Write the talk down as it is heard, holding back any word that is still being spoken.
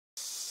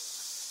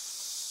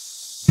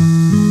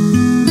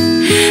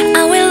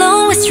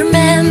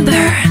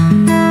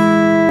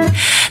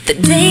The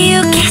day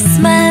you kissed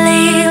my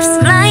lips,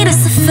 light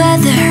as a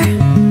feather,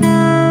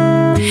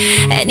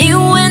 and it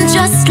went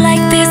just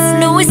like this.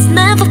 No, it's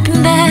never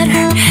been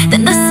better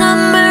than the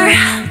summer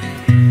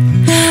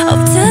of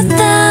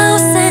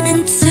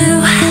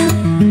 2002.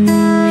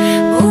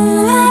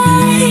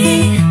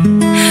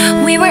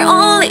 We were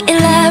only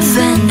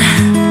 11,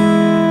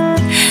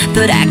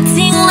 but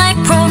acting like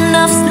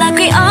grown-ups, like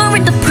we are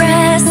in the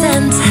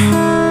present.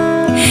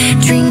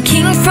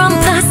 Drinking from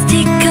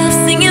plastic cups,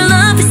 singing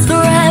love is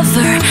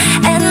forever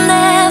and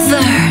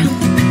never.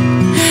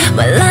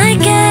 Well, I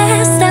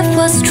guess that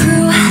was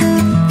true.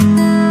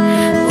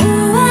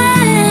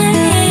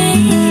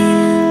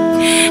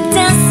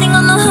 Dancing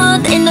on the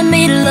hood in the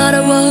middle of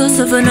the walls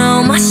of an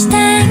old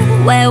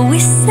Mustang, where we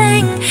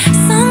sang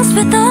songs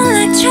with all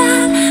our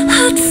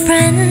childhood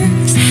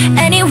friends.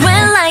 And it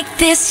went like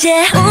this,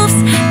 yeah. Oops,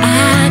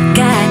 I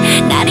got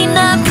not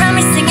enough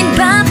promise, singing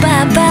bye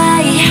bye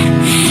bye.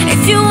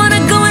 If you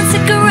wanna go and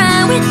take a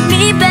ride with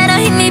me, better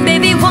hit me,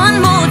 baby,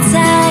 one more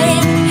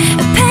time.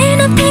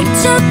 Paint a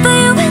picture for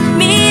you and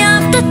me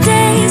of the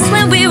days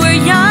when we were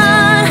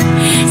young,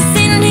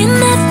 singing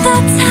at the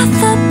top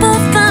of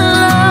both our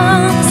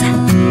lungs.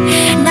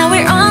 Now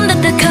we're under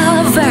the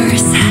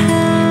covers.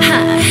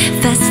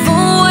 Fast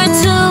forward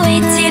to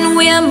 18,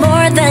 we are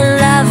more than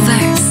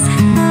lovers.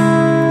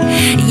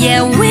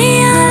 Yeah, we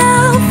are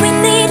all we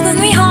need when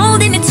we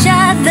holding each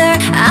other.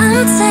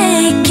 I'm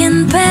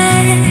taken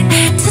back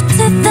to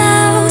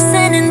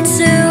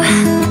 2002.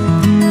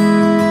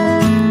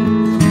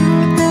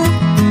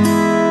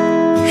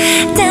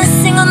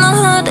 Dancing on the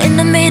hood in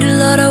the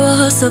middle of the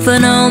walls of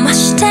an old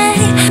Mustang,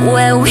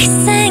 where we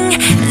sang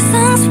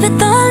songs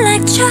with all our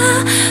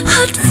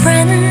childhood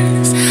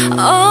friends.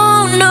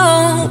 Oh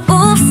no,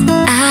 oops,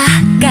 I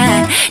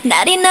got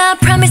not enough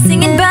promise,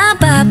 singing bye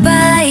bye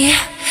bye.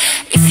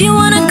 If you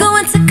wanna go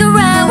and take a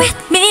ride with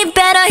me,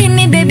 better hit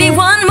me, baby,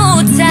 one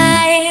more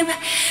time.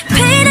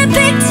 Paint a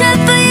picture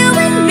for you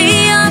and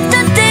me of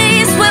the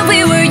days when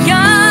we were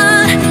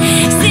young,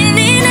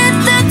 singing at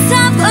the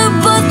top of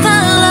both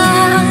our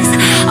lungs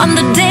on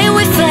the day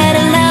we fell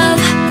in love.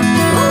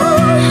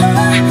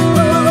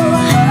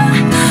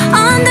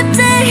 On the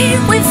day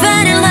we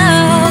fell in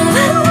love.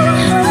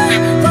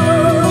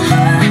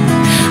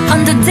 On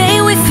the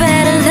day we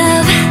fell in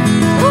love.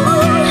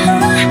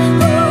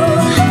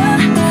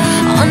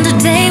 On the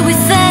day we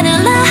fell in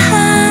love.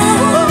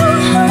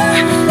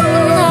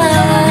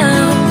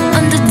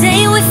 On the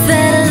day we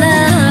fell in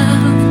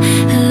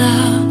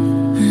love.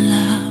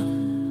 Love.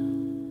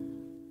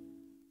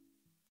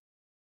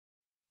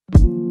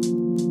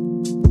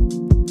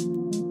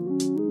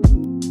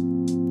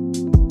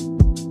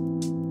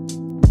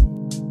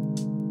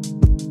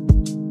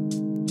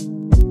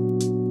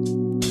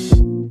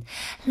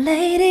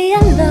 Lady, I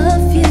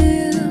love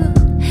you,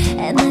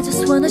 and I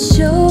just wanna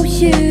show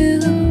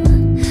you.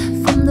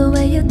 From the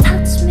way you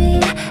touch me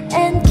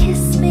and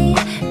kiss me,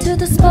 to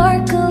the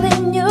sparkle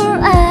in your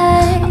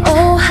eye.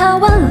 Oh, how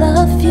I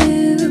love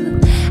you,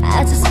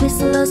 I just feel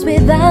so lost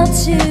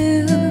without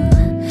you.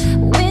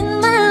 With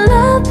my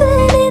love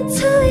and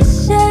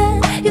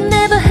intuition, you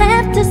never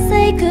have to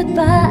say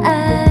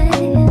goodbye.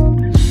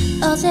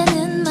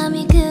 어제는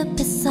맘이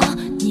급했어,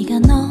 네가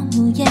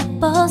너무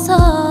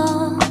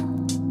예뻐서.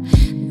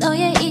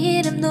 너의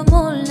이름도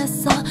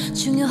몰랐어,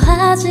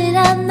 중요하질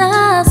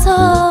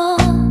않아서.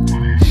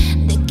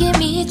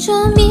 느낌이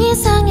좀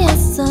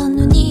이상했어,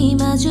 눈이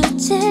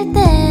마주칠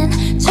땐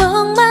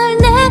정말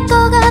내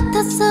것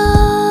같았어.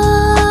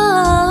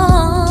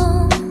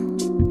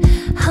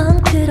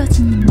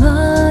 헝클어진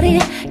머리,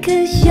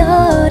 그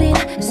여린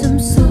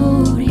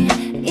숨소리,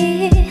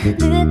 이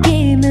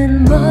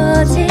느낌은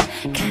뭐지?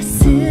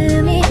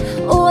 가슴이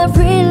Oh, I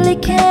really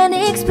can't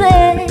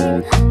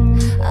explain.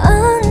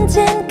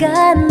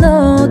 언젠가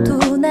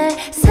너도 날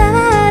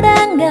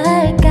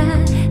사랑할까?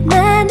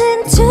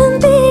 나는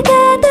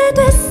준비가 다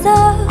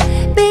됐어.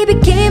 Baby,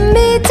 give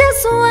me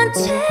just one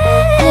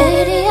chance.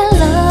 Lady, I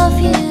love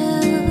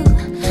you,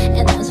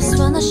 and I just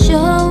wanna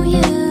show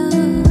you.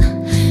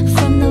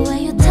 From the way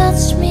you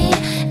touch me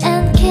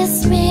and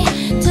kiss me,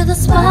 to the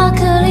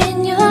sparkle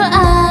in your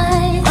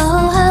eyes.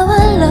 Oh, how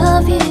I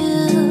love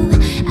you,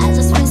 I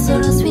just feel so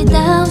lost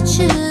without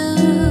you.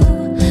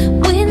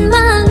 With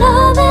my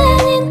love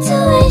and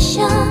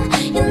intuition,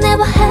 you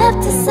never have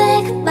to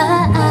say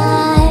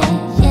goodbye.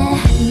 Yeah,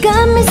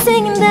 got me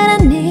singing that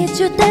I need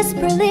you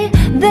desperately.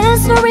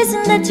 There's no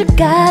reason that you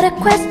gotta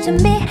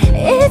question me.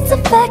 It's a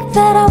fact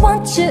that I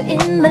want you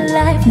in my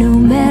life, no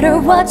matter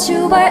what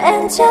you are,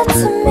 angel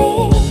to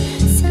me.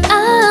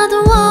 I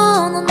don't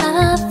want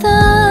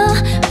another,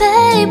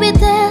 baby,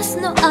 there's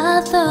no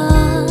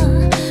other.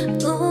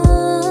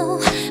 Ooh,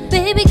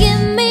 baby,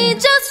 give me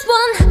just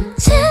one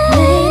chance.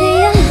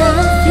 Lady, I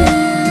love you,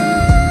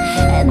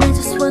 and I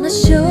just wanna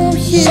show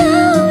you.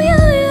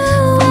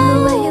 From the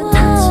way you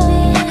touch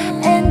me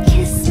and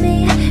kiss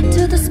me,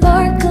 to the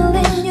sparkle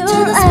in your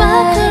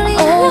eye.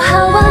 Oh,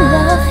 how I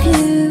love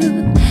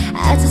you,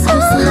 I just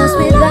feel so lost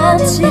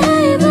without you.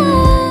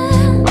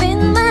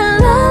 With my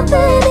love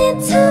and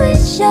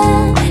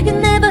intuition, you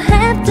never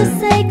have to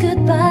say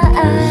goodbye.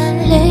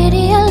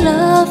 Lady, I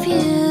love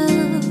you,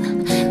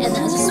 and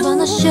I just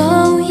wanna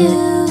show you.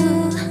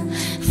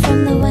 From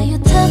the way you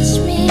touch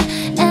me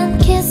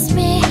and kiss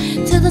me,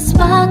 to the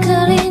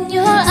sparkle in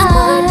your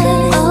eyes.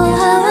 Oh,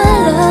 how I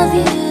love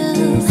you.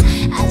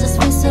 I just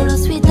feel so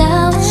lost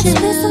without you.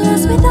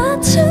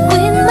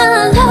 With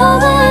my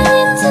love and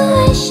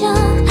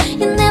intuition,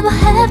 you never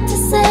have to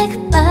say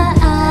goodbye.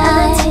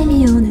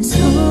 아침이 오는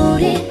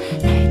소리,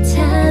 날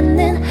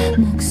찾는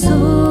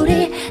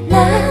목소리,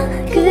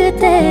 난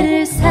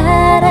그대를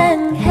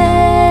사랑해.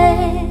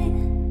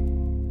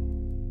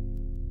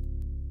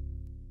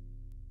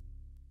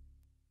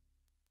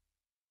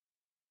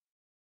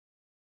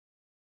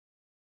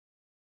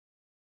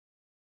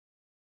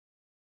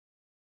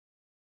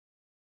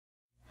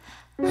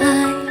 I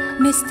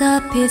miss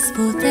the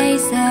peaceful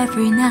days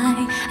every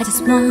night. I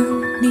just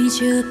need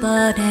you,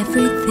 but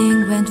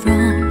everything went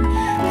wrong.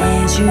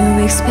 As you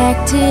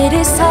expected,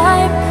 it's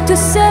time to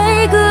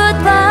say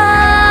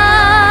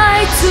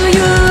goodbye to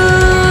you.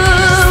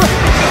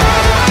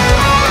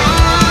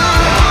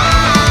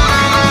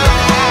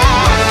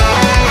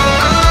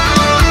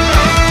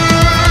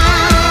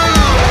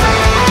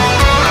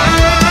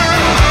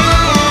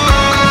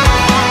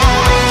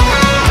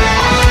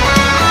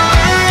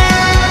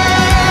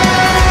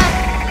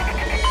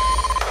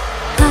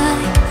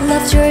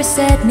 Your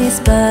sadness,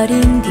 but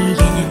in the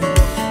end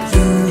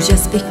you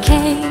just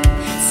became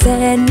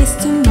sadness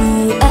to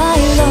me. I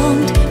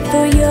longed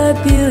for your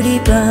beauty,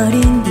 but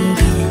in the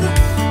end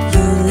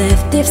you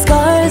left deep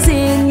scars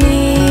in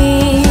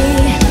me.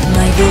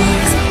 My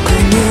voice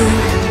anew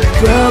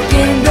broke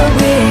in the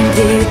wind.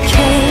 It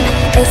came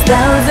as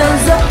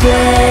thousands of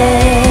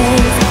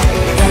waves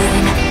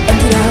and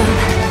ended up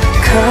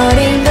caught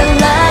in the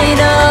line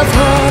of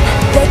hope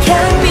that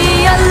can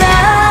be alive.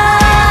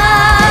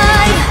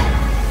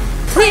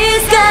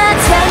 Please God,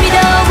 tell me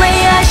the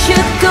way I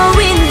should go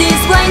in these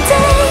blind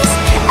days.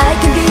 I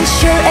can be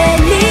sure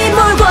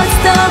anymore what's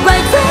the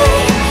right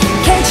way.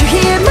 Can't you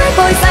hear my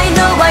voice? I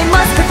know I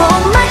must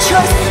perform my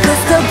choice,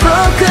 'cause the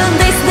broken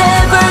days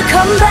never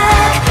come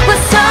back. But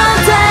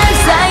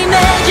sometimes I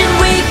imagine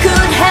we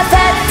could have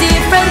had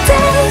different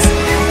days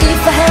if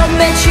I had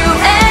met you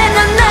in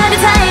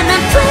another time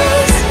and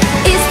place.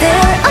 Is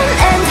there an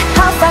end?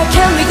 How far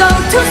can we go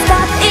to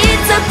stop?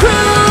 It's a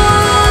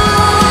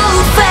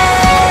cruel fate.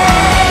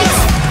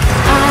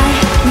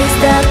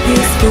 The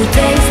peaceful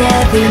days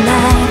every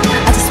night.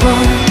 I just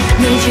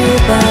need you,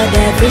 but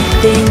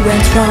everything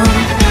went wrong.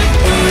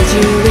 As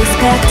you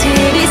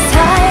expected, it's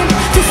time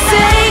to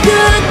say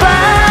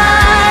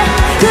goodbye.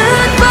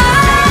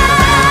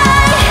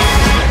 Goodbye.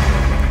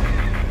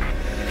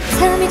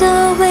 Tell me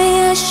the way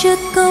I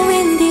should go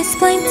in these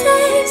blind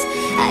days.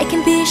 I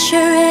can't be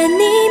sure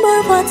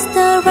anymore what's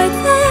the right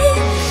way.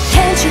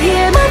 Can't you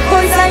hear my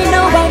voice? I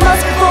know I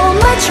must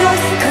perform my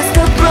choice, 'cause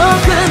the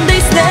broken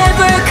days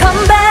never come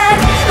back.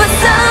 But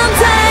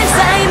sometimes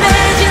I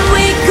imagine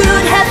we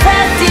could have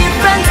had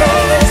different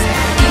days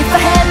if I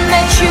had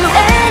met you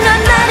in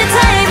another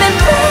time and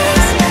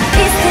place.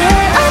 Is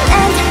there an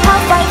end? How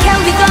far can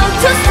we go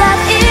to stop?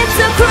 It's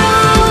a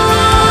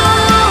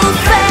cruel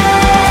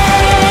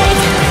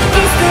fate.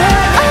 Is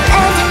there an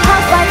end?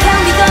 How far can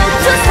we go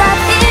to stop?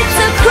 It's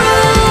a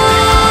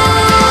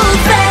cruel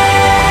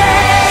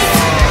fate.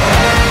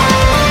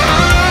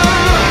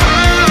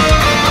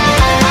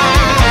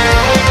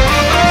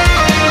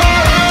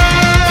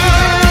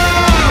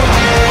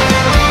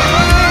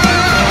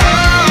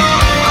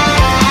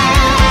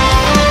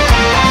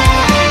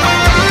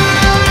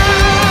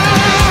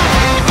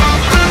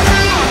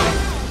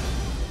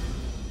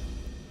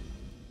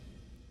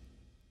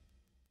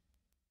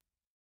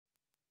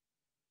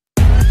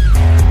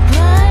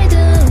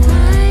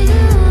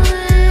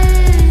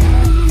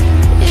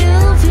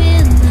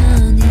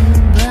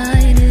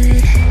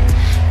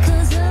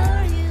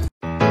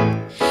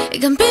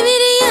 이건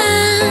비밀이야.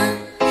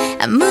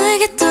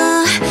 아무에게도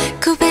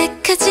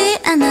고백하지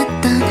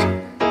않았던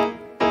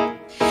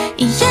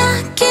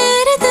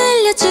이야기를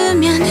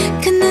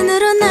들려주면 그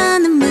눈으로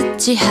나는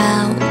묻지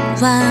how,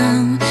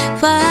 wow,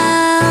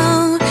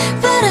 wow,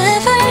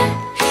 whatever.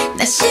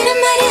 나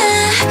싫은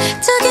말이야.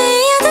 저기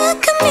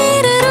아득한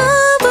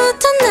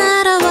미래로부터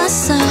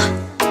날아왔어.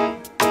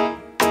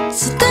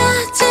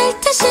 쏟아질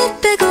듯이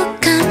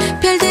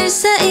빼곡한 별들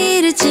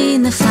사이를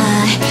지나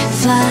fly,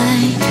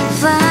 fly,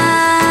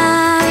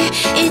 fly.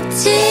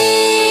 있지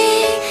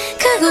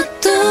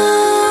그것도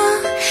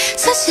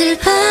사실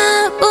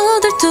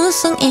바보들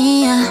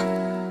두성이야.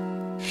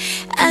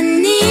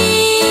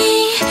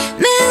 아니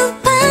매우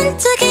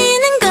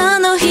반짝이는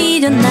건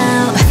오히려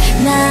now,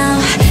 now,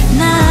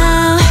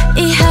 now.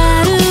 이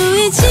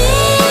하루의 지금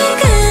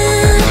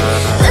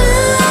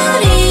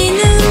우리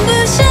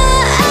눈부셔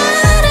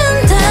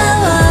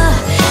아름다워.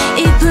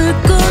 이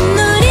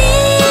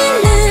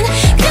불꽃놀이는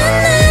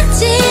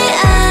끝나지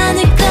않을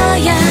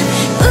거야.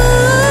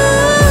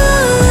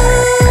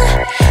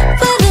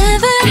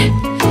 Whatever.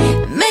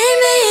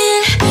 매일매일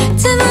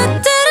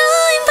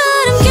제멋대로인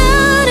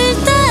바람결을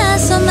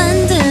따서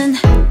만든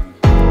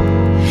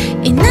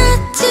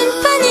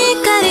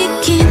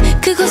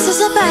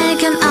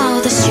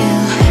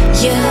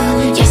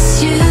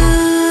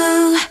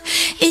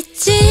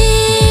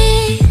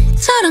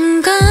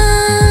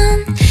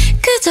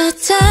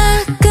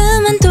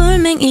자꾸만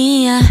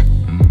돌멩이야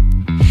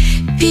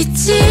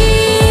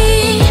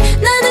빛이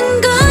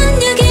나는 건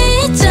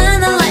여기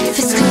있잖아. Life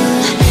is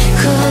cool,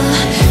 cool,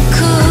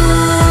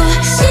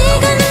 cool.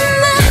 시간은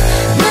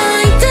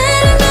나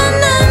이대로면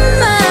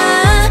남아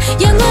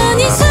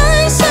영원히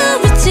설 수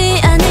있지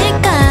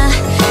않을까.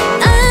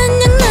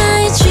 안녕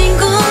나의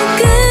주인공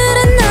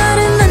그런 너를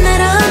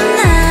만나러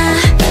나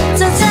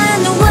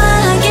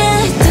짜잔우아하게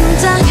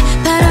등장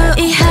바로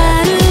이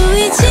하루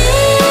이 지금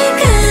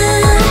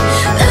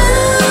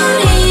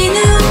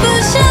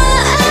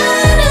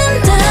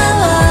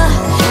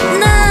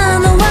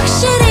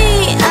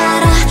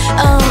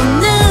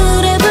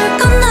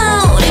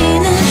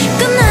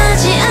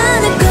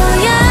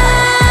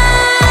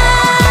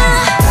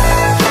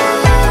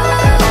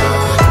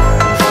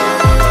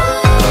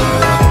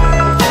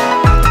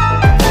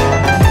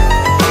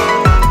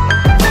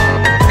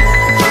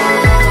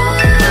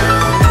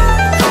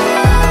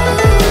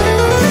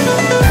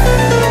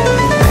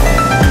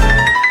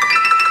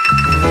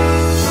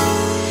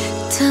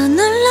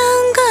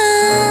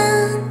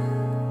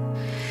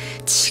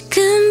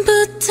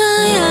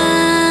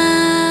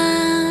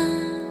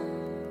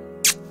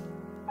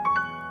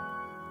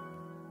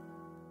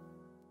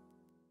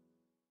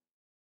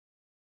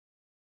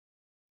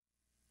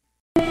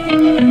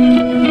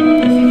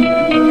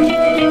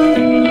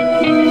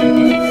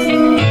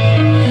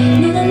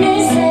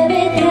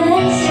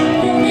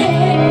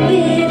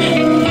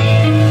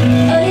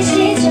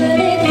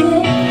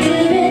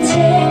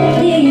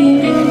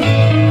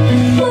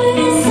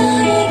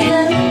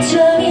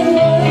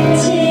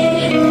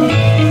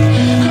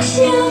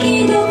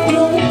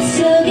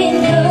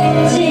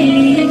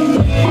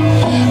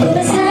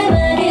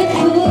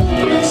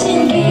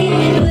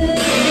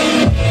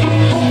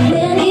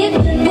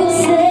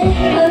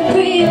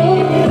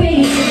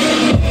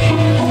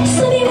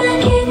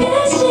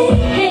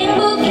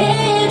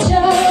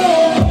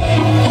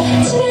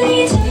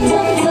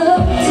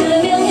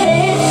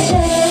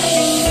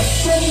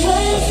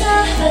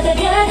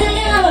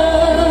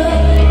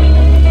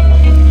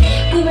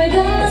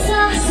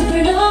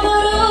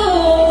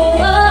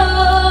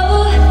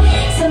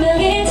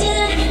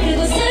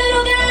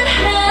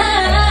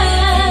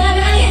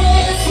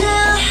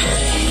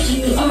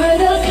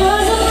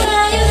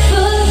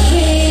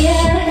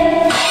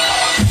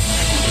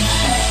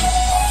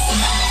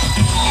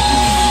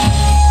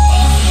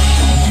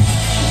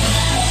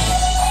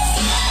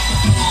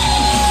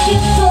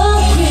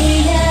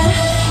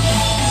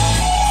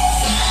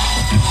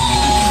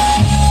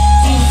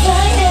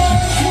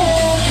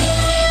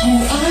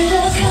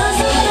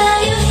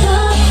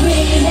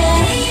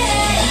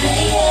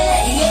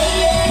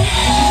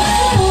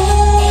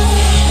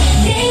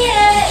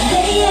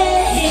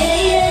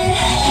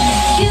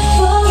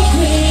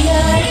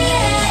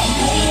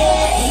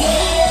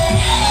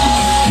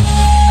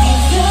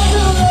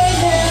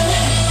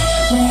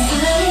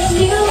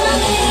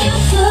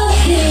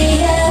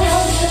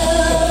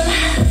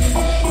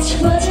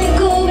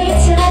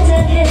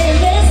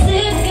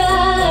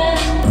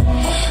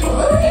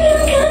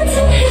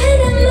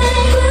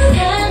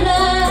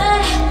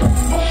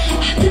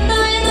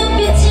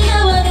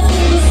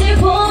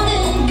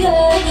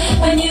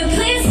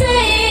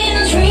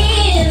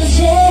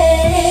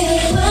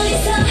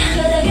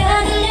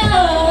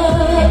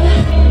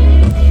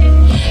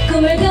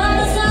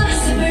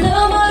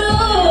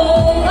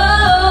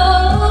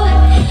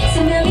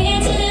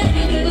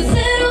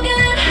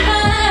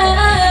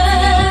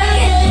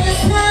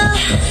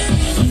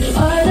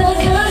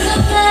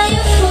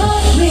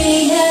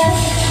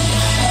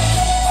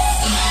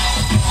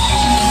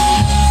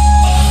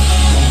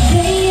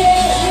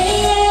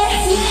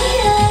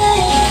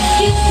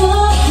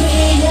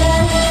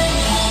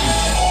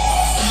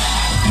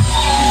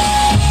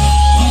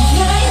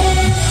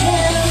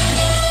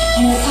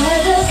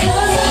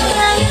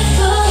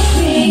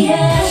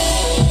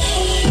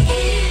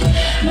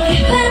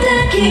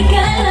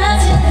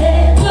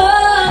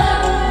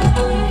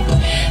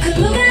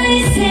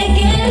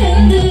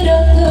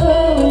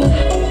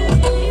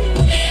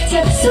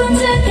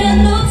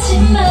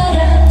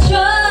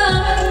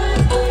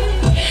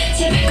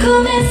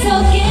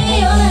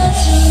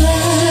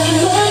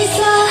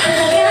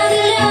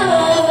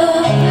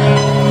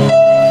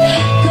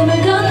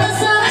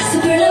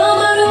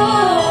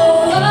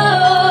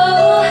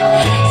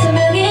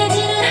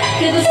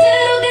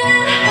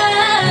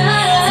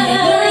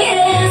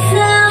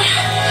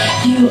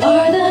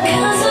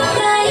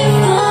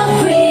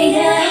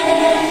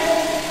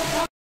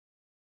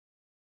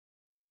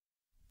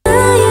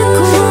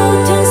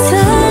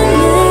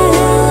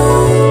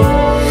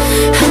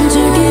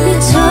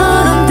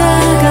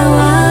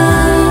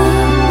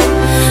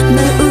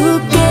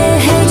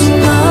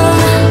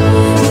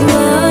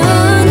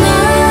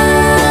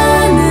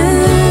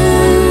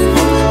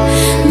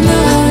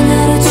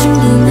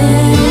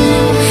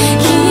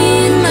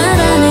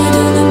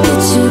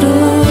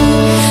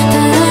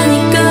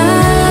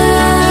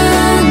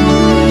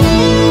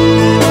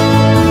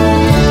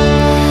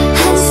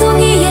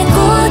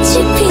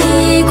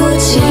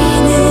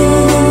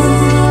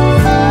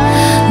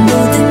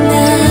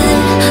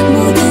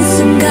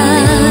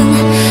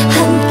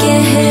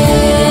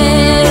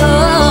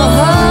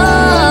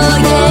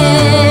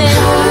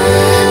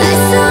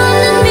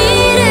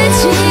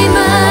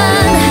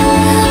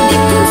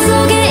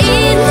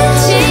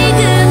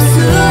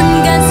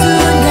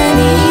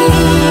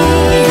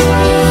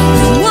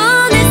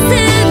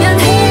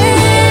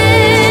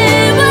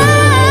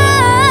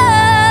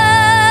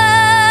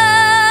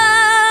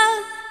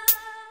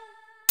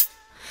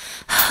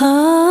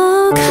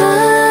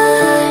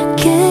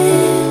갈게.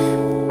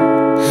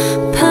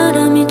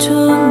 바람이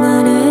좋은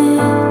날에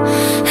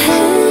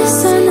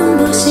햇살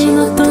눈부신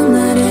어떤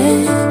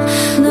날에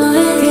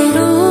너에게로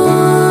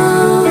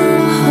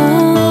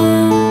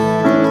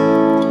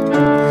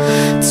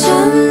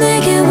처음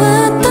내게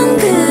왔던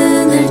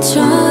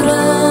그날처럼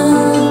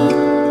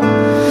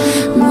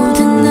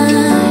모든 날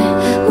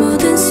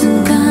모든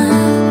순간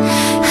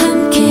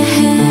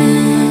함께해.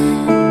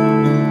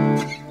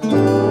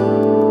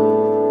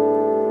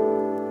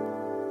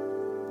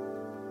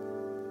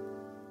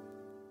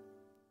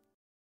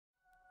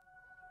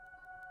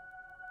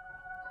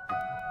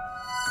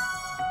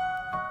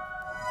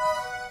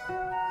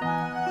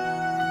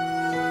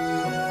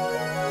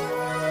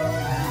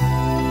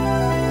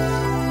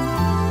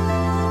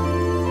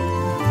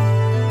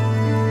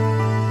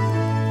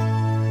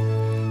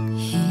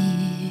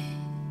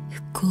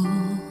 잊고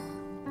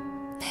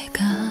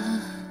내가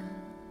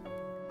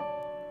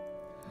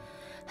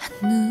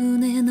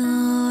한눈에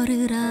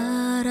너를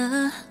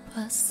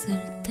알아봤을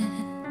때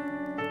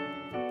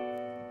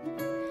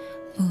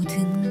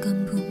모든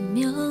건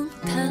분명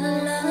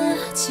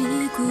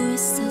달라지고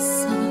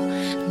있었어.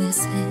 내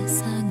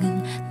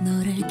세상은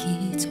널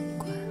알기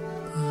전과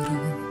후로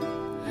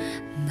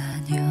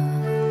나뉘어.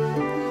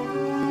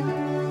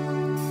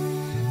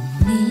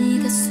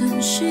 네가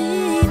숨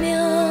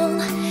쉬면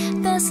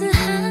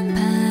따스한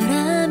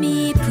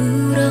바람이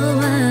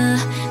불어와.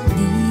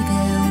 네가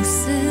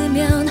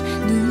웃으면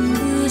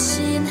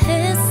눈부신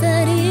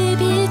햇살이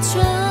비춰.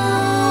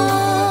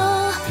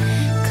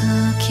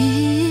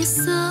 거기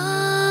있어줘서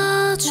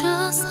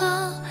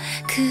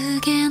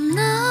그게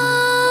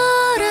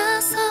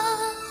너라서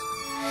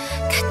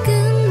가끔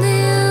내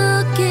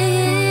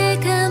어깨에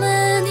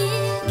가만히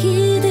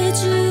기대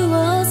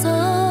주어서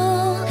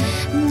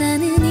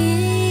나는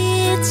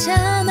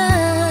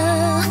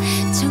있잖아.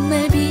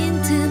 정말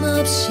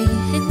빈틈없이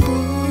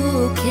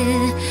행복해.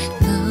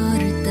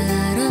 너를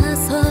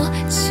따라서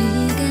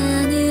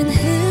시간은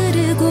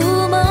흐르고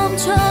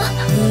멈춰.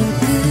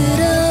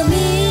 물끄러미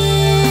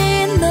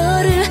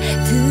너를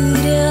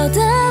들여다보곤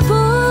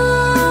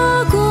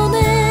해.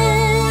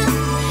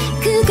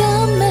 그것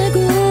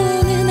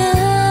말고는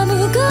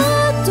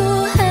아무것도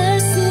할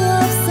수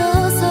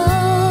없어서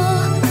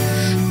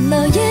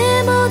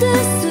너의 모든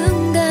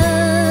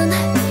순간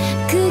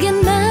그게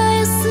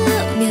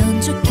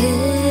나였으면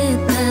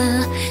좋겠다.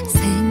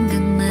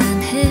 생각만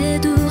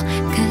해도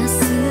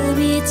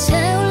가슴이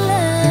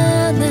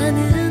차올라. 나는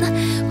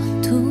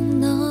온통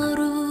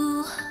너로.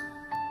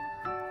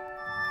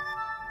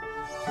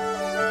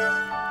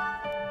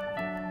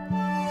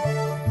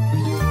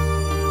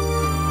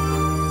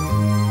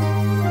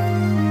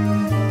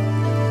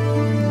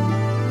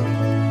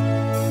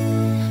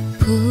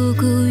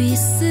 보고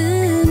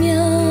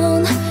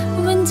있으면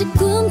왠지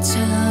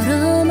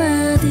꿈처럼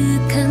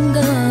아득한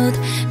것.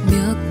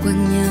 몇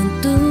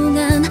광년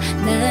동안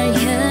날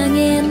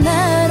향해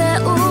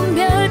날아온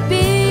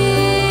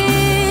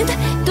별빛.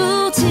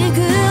 또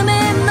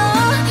지금의 너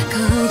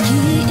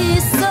거기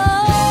있어줘서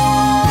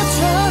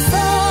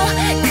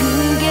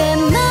그게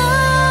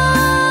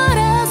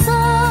너라서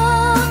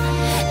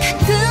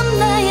가끔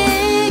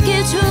나에게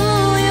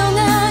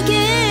조용하게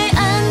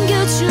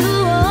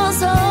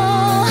안겨주어서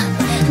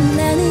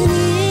나는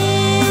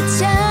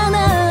있잖아.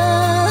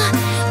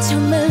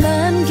 정말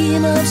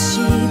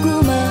남김없이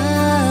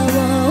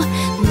고마워.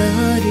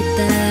 너를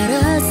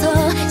따라서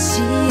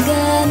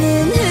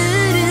시간은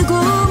흐르고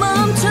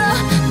멈춰.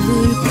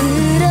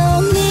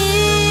 물끄러미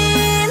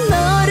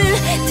너를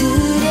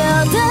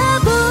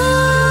들여다보곤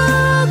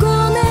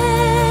해.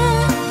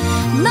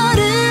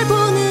 너를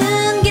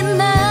보는 게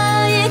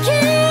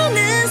나에게는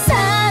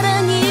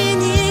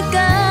사랑이니까.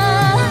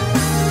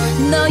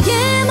 너의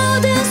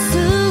모든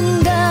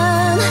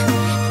순간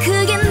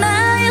그게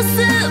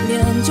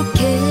나였으면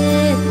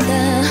좋겠다.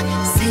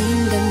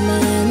 생각만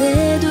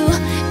해도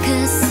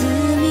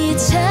가슴이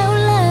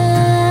차올라.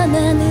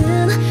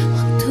 나는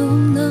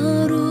온통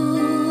너로.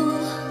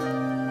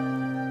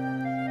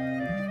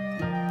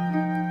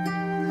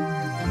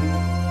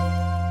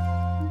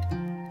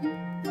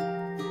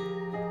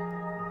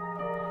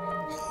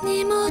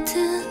 네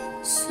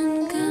모든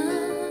순간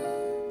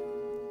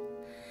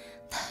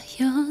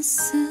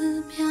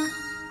나였으면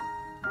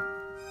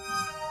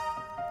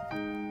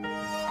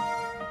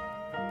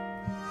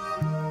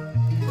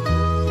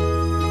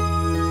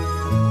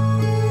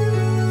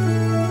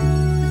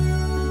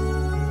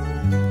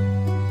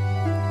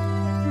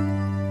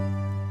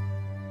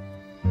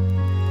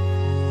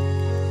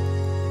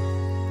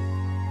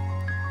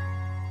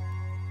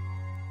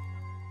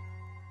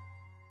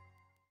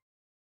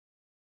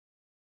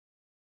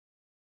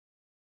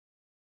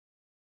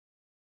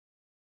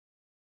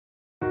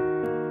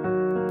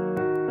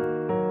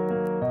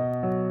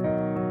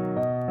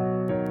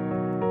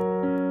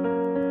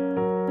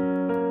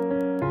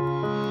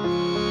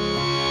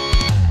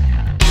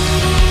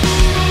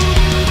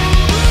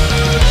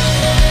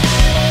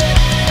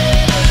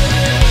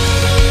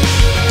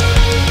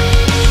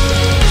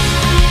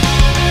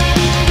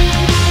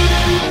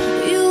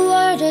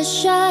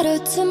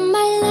to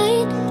my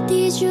light,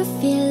 did you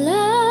feel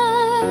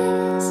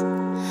us?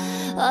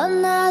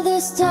 Another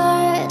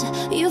start,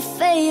 you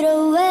fade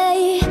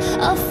away.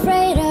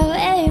 Afraid our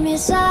aim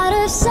is out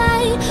of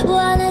sight.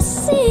 Wanna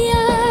see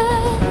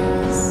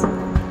us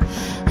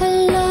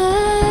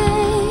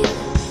alive.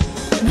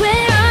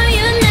 Where are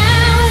you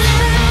now?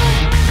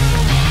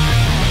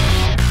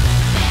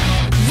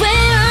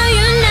 Where are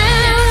you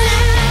now?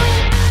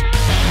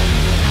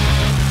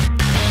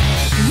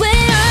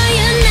 Where are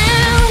you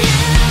now?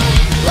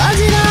 Was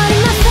it all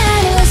in my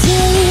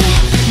fantasy?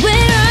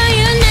 Where are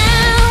you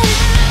now?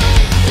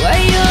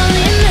 Were you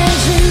only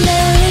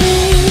imaginary?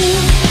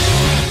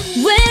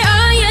 Where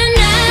are you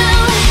now?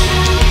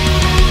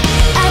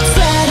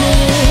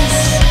 Atlantis,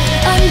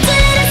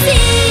 under the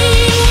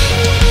sea,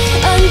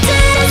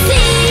 under the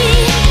sea.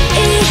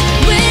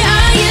 Where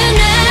are you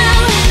now?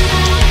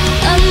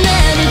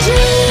 Another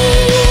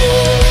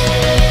dream.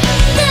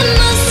 The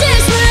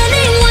monsters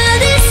running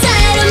wild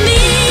inside of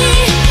me.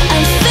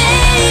 I'm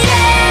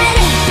faded.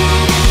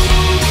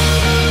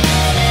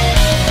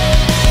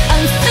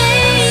 I'm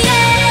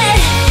faded.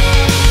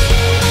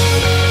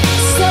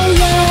 So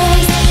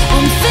lost.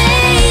 I'm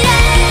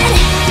faded.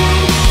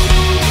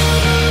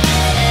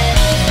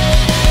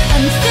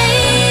 I'm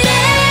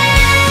faded.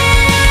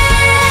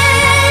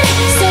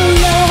 So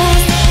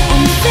lost.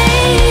 I'm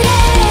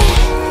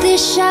faded.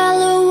 These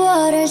shallow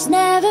waters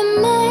never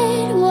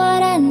made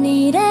what I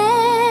needed.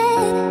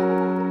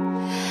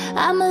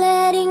 I'm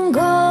letting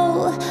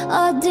go,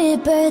 a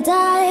deeper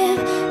dive,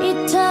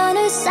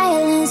 eternal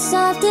silence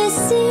of the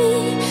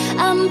sea.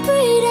 I'm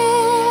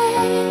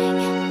breathing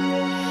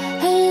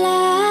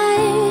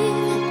alive.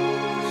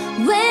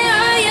 Where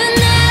are you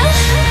now?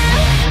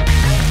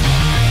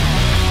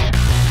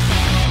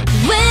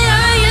 Where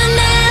are you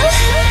now?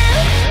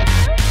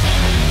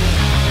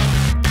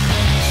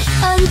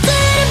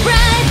 Under the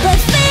bright but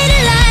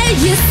fading light,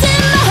 you set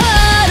my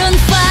heart on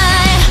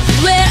fire.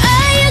 Where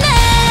are you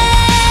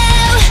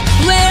now?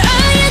 Where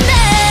are you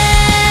now?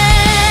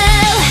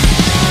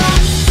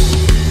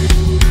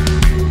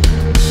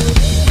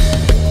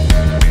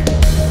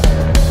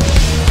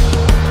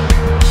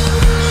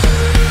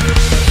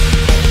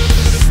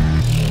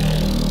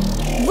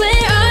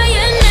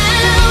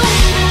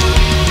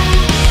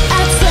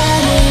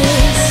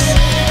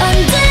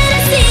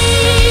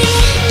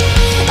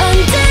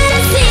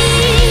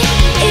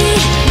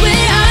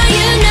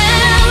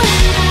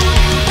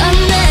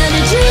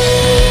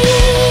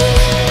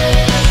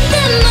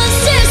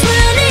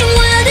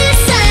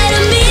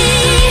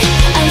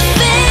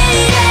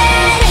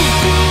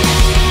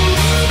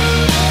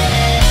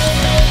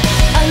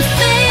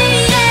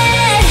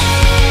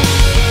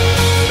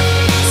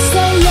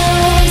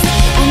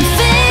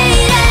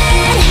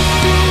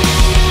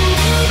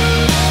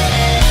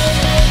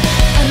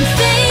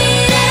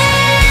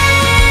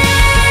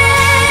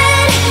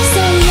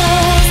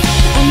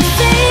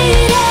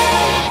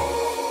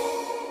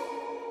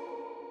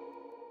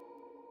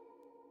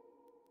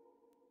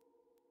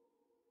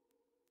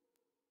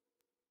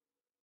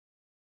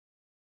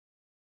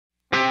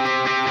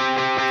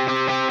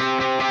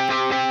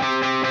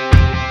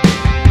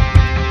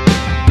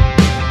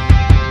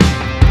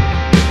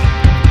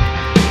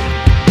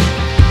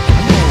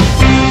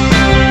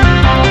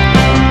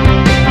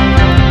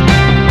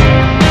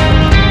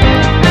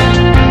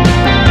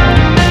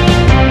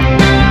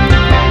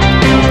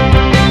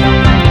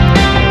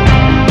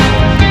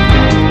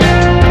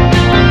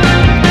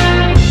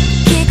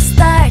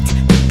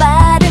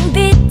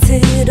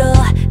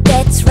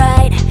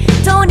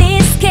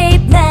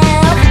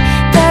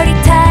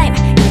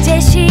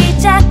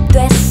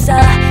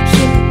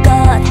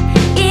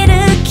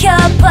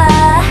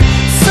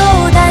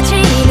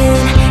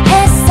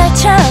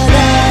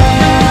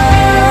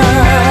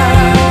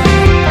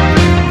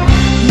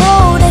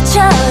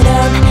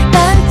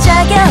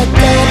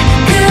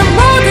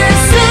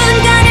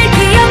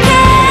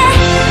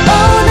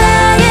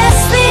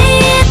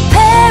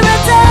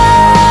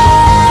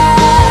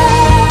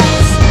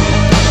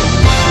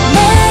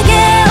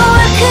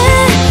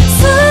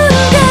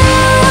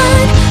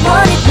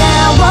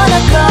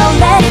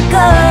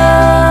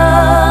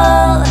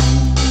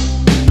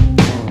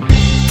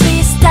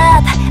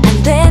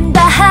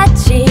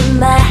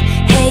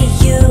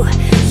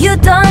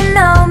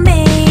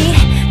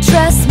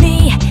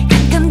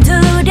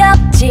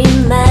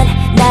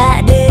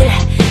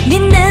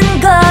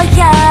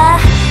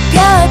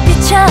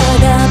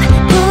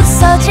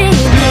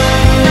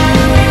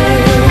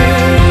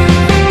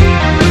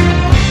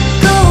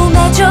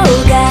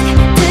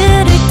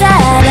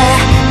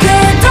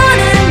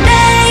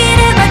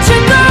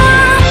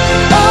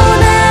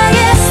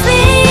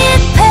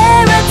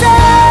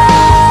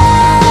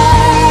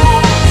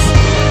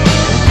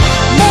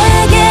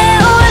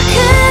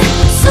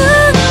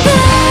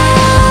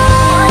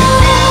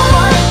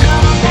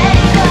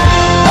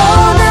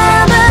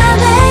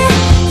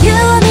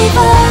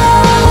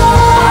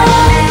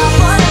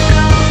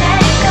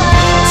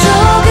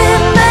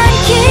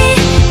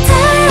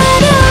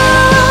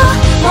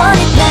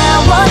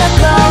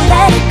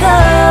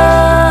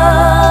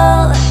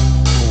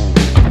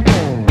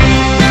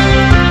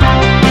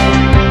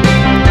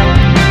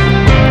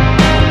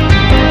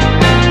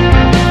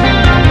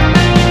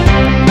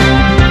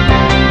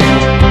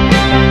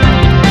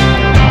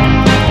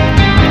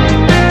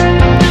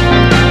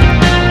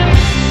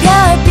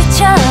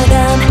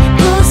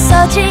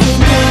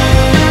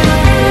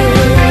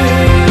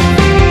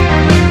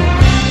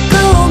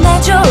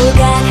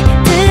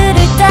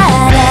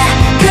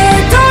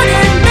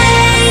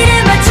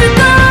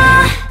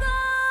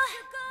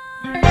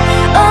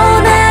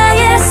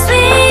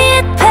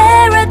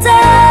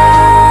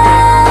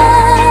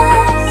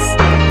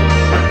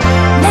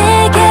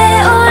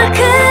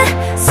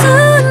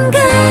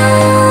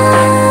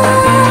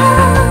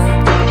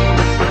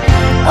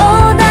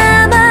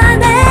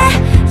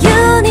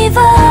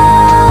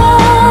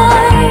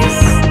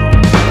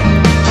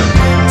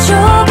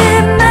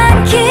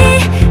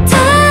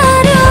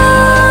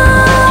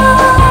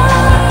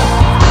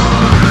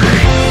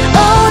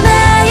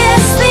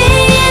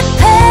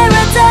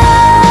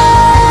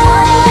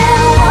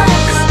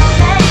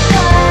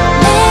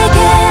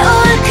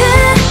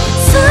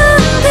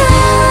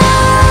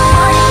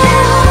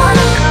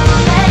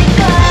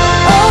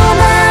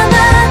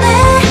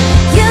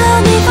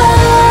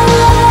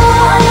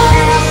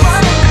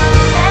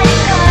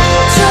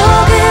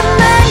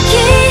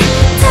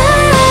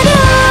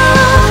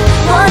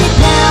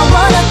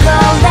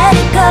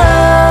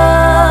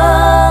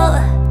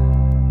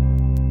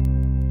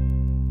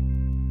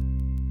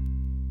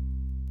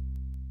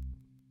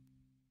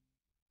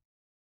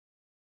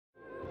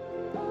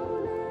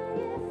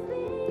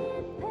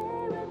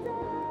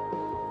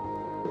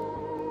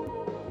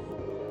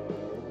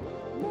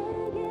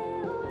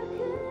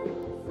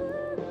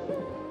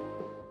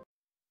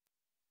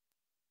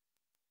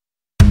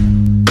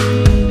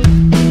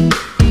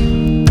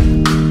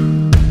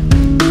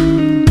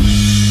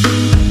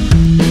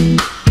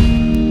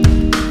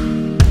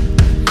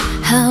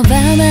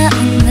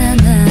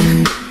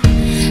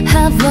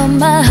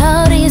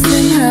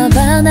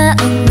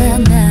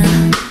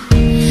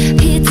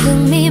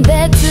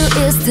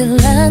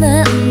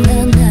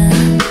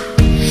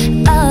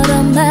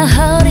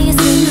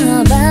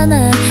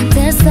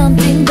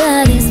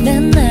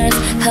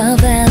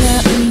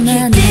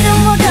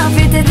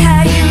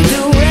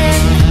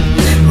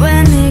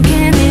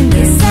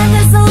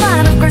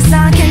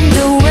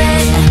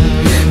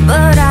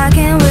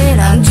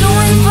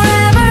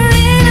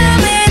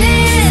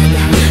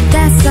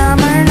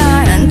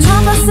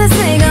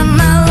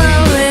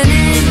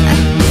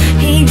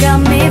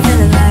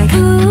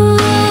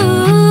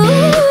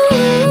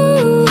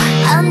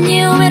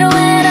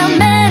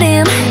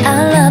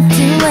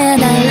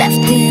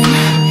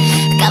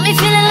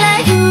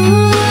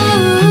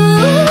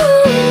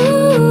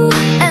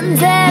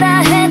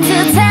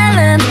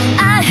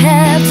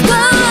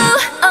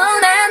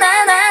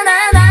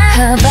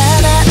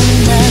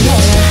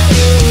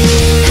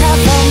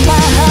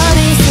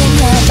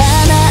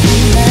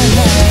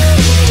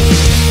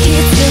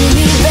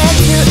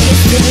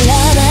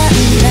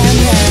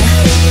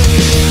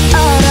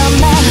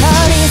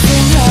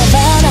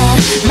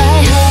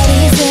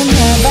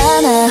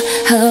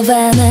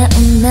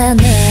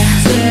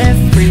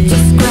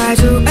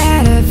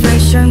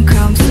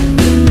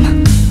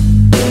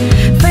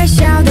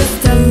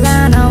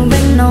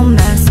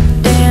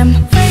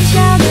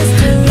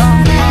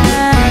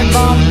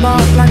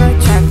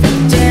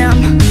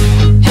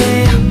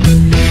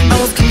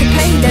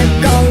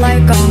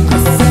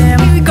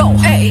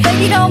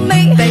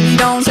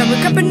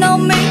 jumping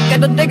on me, got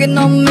the digging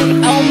on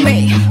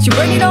me. She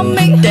working on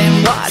me,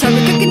 damn what? Tell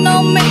me cooking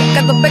on me,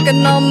 got the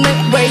bacon on me.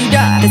 Wait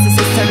up, this is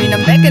history,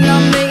 not bacon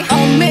on me.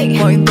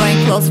 Point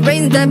blank, close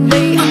range that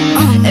be.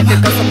 If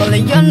you got somebody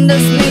young,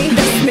 that's me.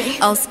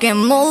 I'll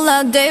skim all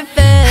that they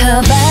feel.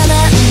 Havana,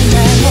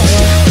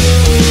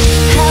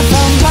 half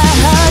of my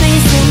heart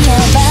is in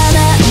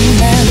Havana,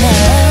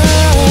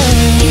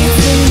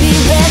 it's in me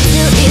back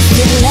to East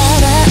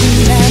Atlanta,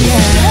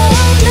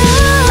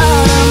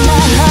 all of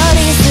my heart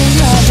is in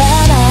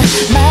Havana,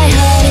 my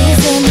heart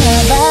is in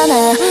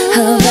Havana,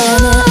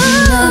 Havana.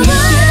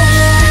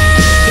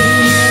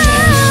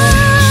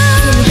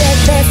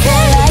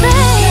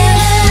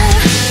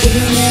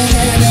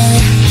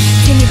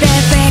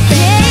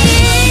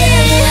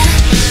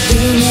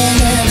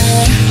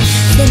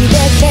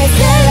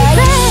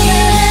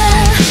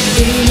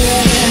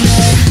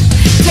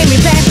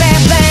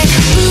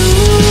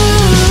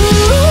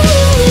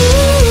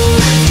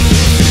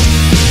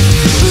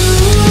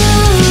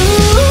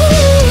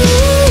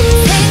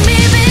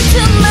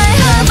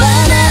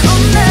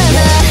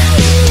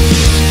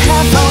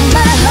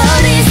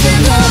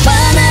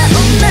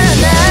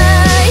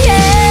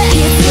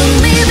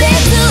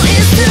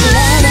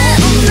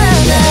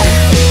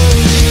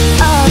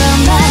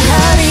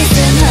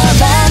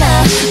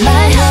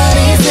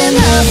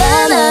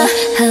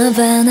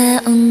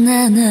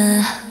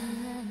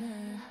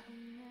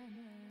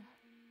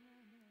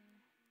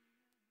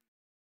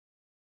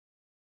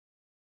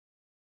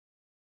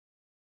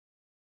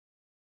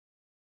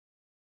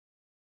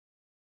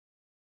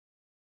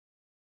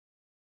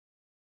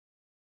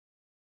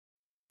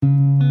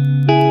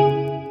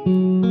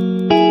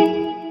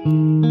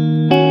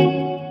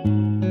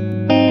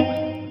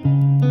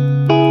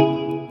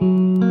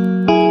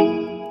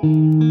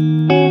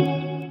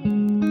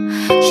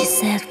 She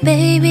said,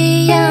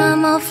 baby,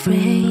 I'm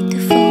afraid to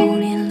fall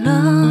in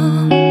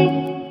love,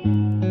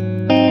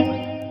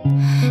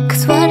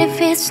 'cause what if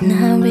it's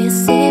not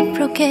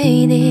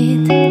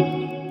reciprocated?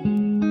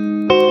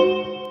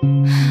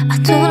 I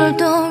told her,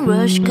 don't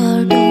rush,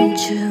 girl, don't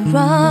you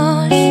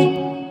rush.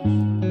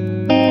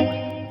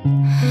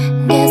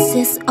 Guess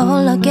it's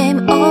all a game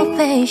of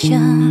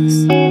patience.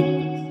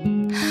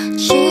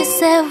 She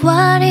said,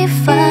 what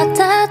if I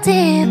die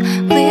deep?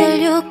 Will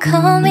you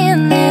come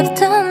in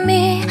after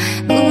me?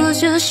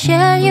 Would you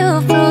share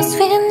your flaws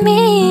with me?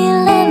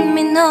 Let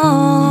me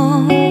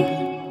know.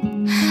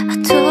 I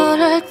told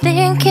her,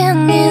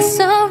 thinking is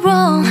so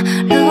wrong.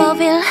 Love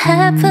will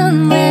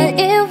happen when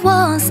it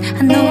wants.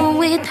 I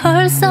know it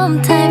hurts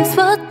sometimes,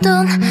 but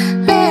don't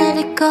let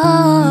it go.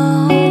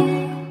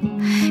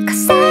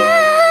 'Cause I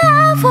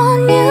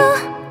want you,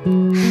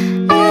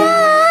 I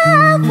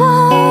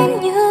want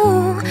you,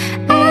 I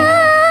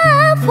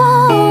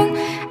want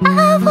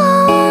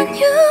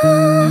you.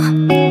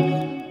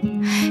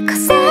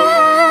 'Cause I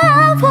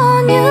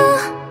want you,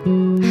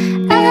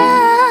 I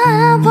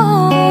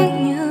want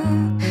you,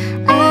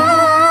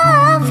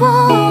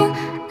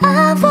 I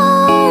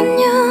want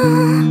you.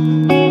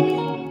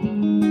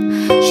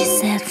 She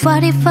said,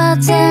 what if I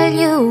tell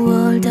you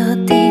all the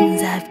things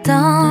I've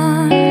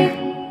done?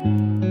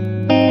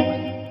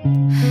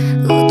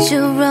 Would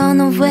you run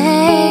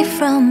away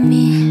from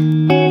me?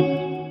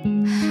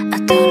 I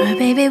told her,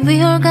 baby, we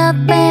all got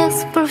bags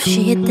for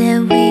shit that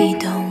we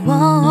don't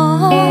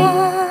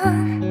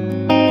want,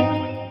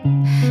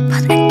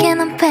 but I can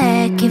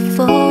unpack it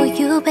for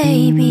you,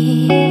 baby.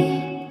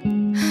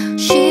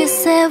 She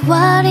said,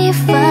 what if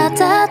I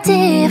die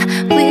deep?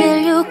 Will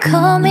you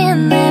come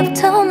in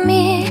after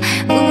me?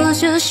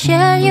 Would you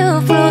share your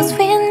flaws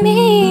with me?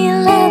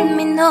 Let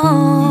me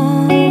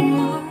know.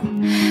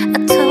 I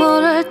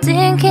told her,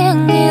 thinking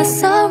is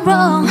so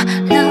wrong.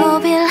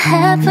 Love will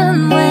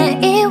happen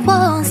when it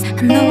wants. I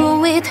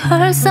know it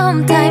hurts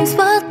sometimes,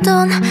 but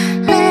don't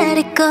let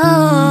it go.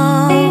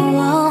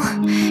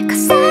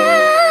 'Cause I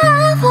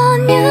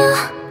want you,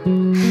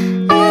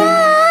 I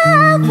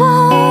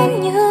want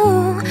you,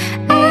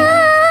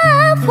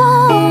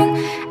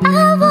 I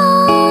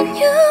want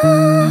you.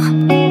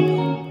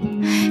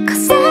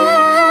 'Cause I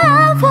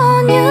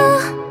want you,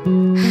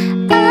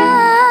 I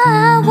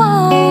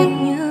want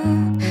you,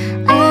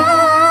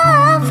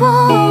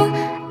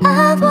 I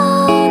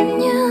want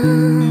you.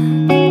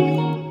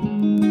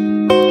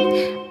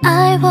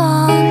 I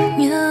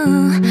want you, I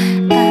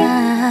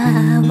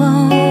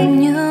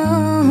want you.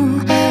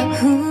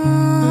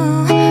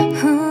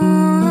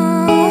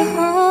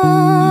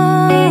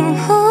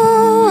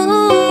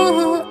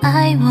 Ooh,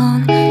 I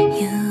want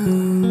you.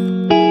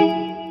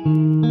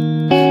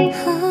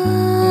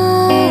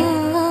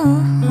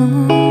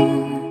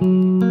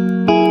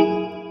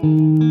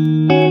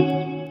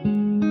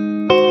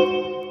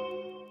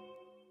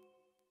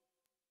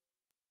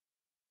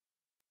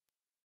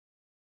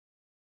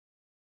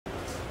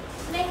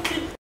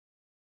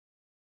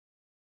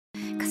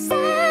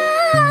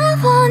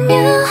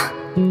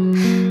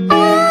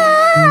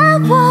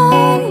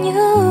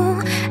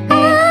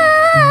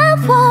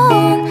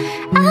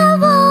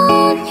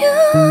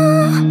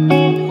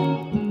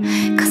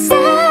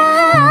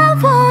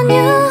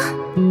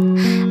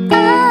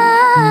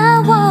 I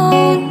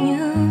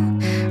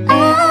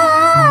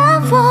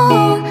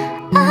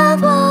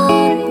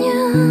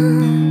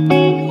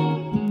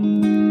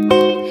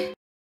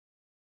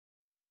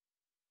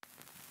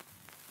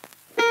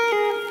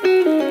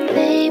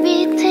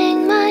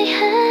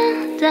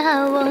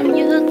I want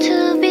you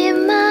to be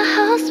my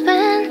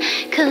husband,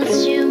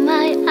 'cause you're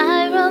my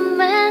Iron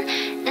Man,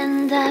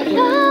 and I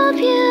love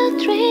you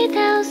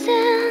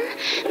 3000.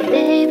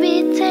 Baby,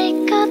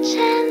 take a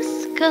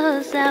chance,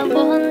 'cause I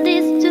want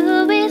this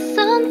to be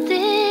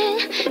something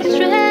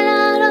straight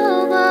out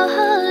of a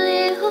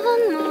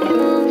Hollywood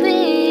movie.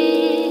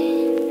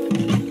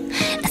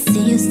 I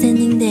see you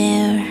standing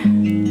there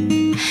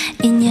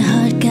in your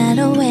heart got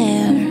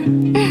aware,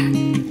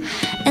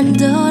 and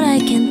all I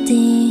can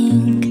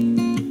think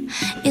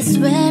is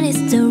where is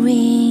the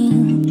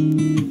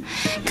ring?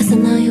 'Cause I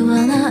know you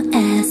wanna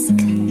ask,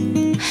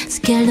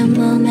 scared the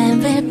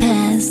moment will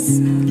pass.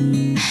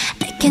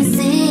 I can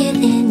see it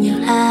in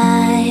your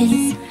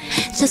eyes,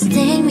 just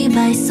take me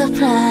by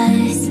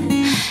surprise.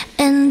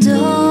 And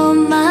all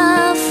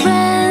my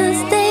friends,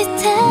 they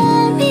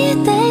tell me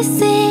they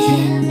see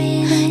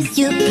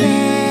you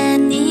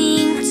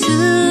planning to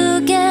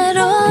get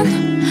on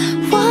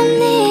one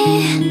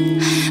knee,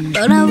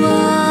 but I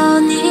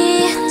want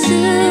it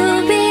to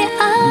be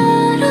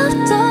out of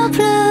the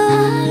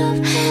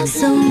blue.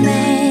 So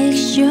make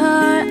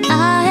sure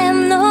I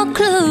have no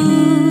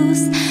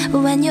clues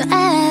when you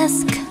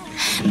ask.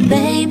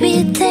 Baby,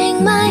 take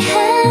my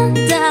hand,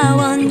 I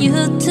want you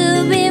to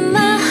be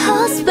my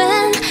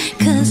husband,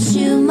 'cause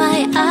you're my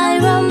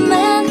Iron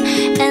Man,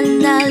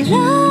 and I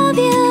love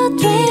you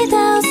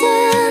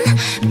 3000.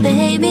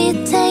 Baby,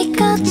 take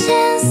a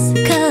chance,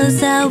 'cause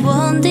I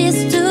want this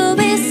to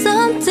be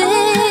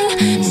something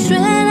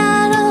straight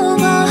out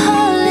of a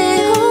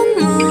Hollywood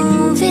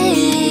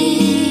movie.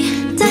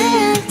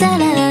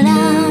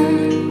 Da-da-da-da-da.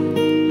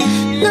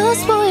 No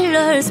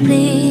spoilers,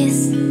 please.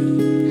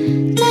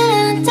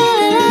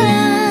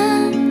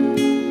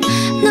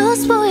 No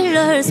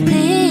spoilers,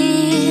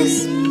 please.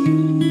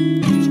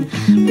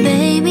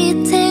 Baby,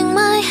 take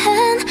my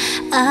hand,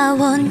 I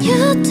want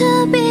you to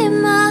be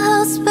my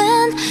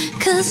husband,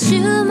 'cause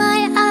you're my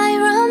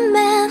Iron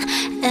Man,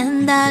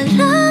 and I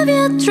love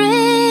you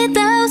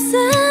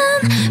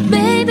 3000.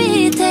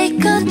 Baby,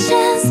 take a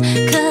chance,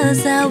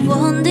 'cause I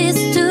want this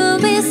to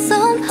be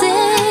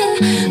something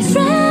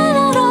straight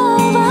out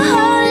of a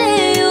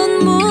Hollywood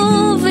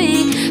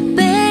movie,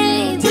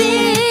 baby.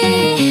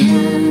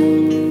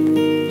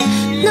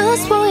 No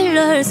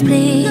spoilers,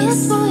 please. No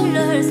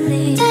spoilers,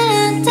 please.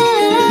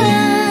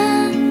 Da-da-da-da.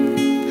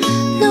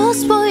 No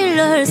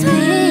spoilers,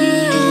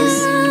 please.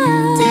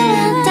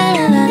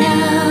 Da-da-da-da.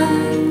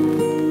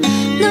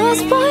 No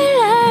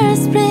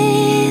spoilers,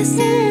 please.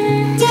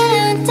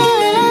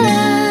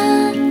 Da-da-da-da.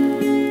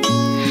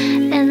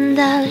 And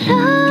I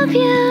love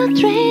you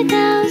 3000.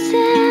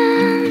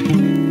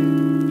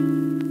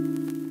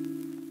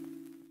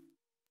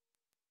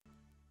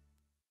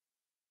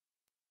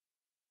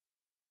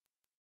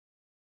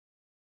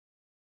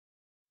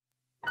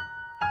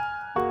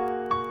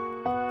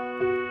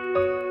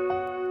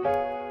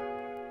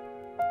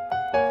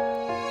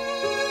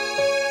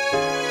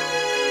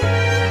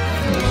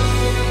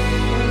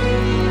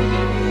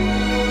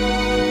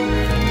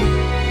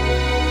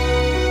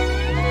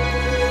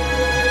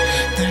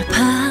 널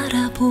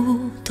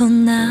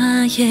바라보던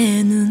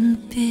나의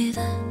눈빛,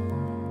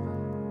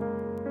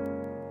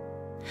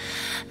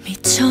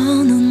 미처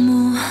눈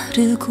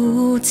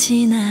모르고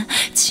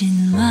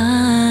지나친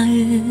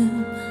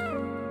마음,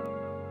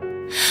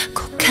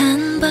 꼭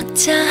한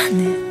박자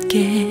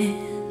늦게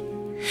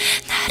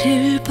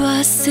나를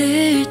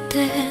봤을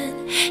땐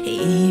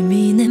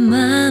이미 내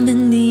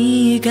맘은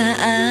네가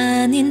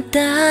아닌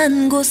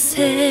딴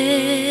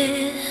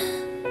곳에.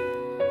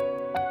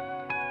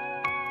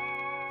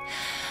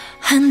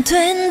 안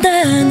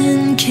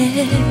된다는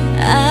게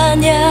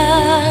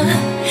아냐,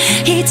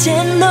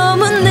 이젠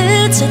너무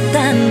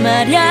늦었단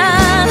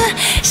말야.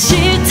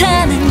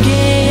 싫다는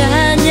게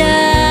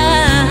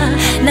아냐,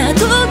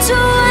 나도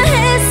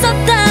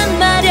좋아했었단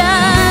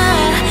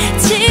말야.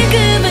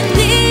 지금은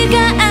네가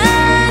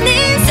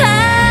아닌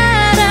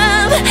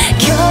사람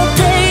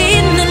곁에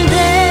있는데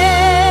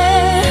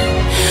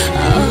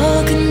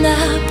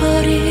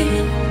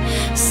어긋나버린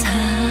사람.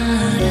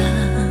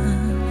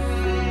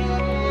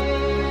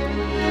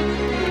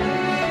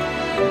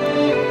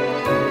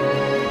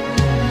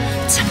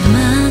 참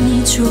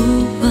많이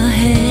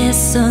좋아했었는데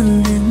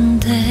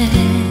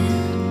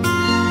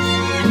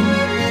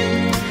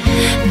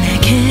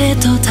내게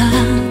더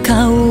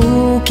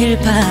다가오길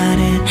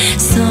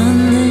바랬었는데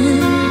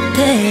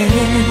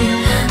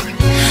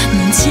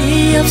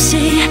눈치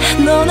없이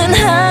너는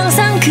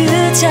항상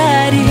그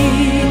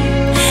자리에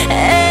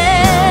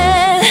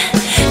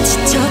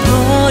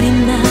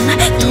지쳐버린 나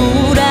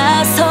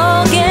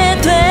돌아서게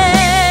돼.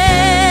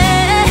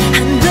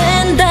 안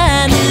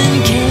된다는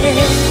게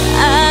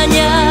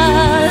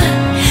아냐,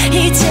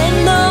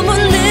 이젠 너무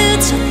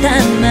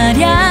늦었단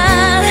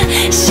말야.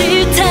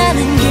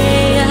 싫다는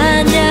게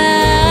아냐,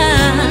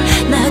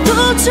 나도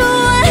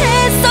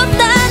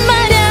좋아했었단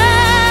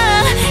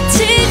말야.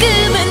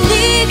 지금은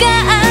네가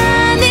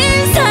아닌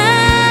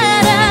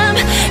사람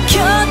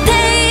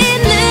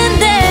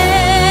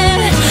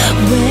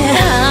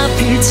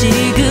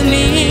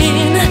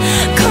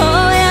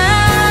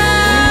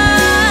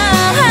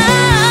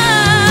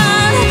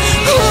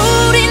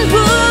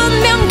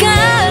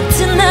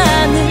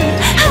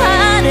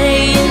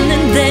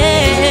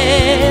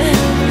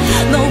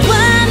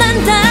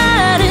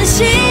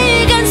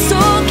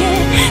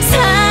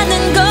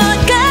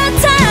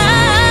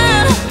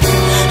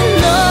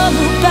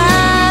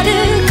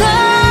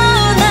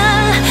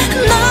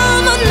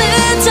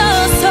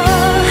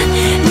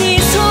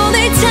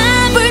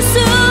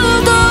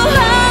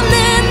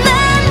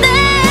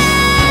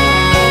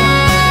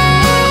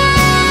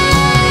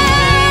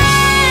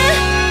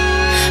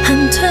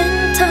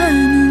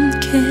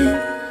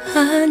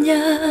아냐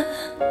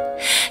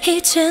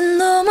이젠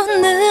너무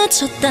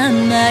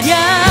늦었단 말야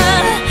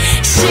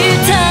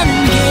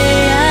싫다는 게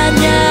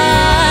아냐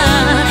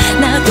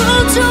나도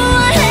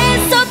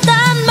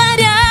좋아했었단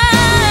말야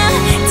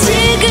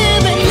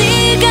지금은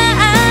네가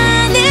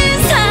아닌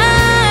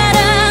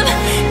사람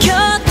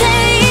곁에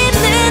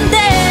있는데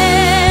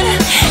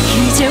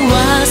이제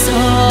와서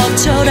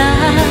어쩌란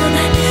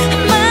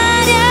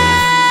말야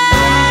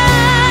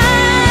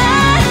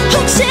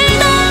혹시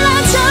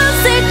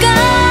달라졌을까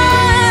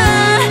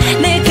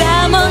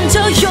내가 먼저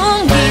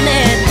용기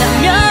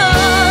냈다면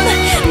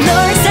널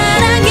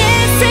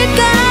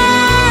사랑했을까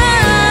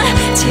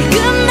지금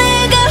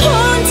내가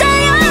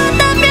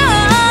혼자였다면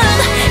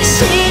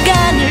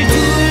시간을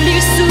돌릴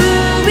수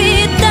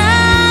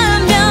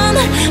있다면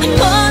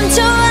먼저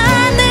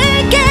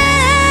안을게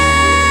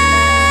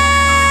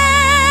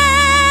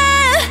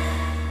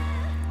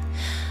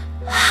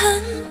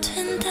안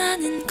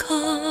된다는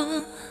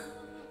건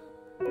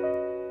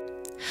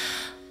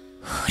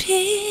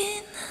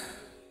우린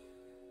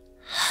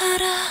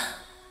알아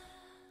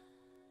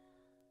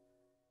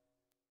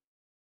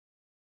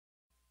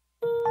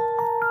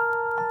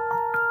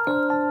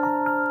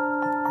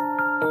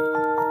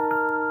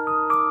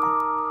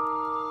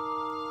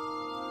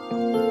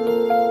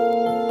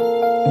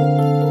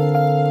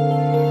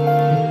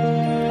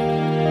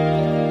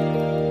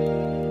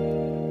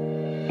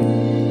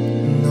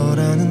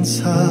너라는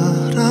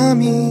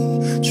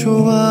사람이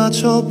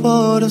좋아져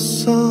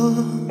버렸어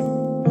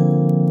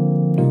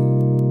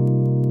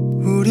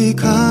우리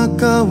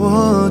가까워지긴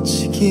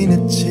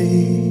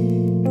했지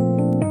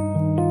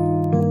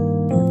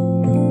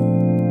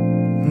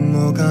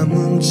뭐가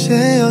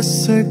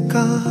문제였을까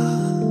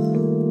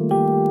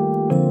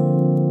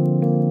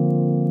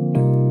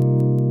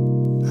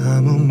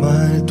아무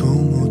말도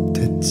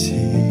못했지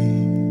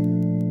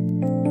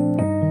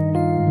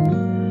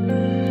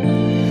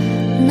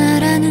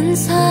나라는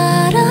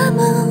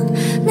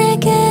사람은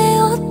내게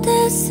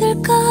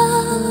어땠을까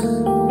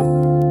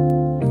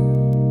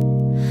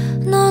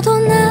너도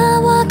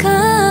나와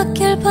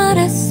같길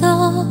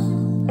바랬어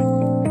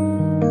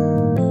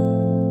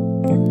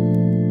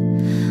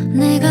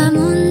내가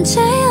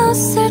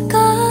문제였을까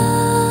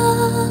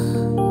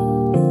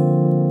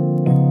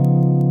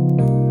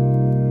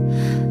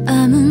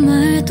아무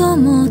말도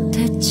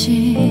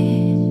못했지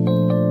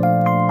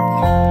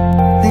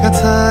내가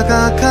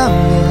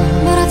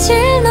다가가면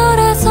멀어질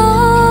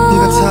너라서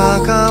네가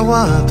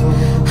다가와도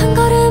한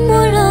걸음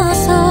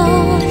물러서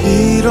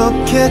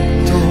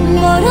이렇게 또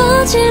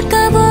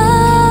멀어질까봐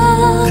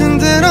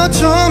흔들어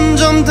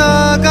점점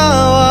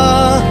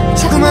다가와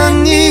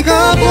자꾸만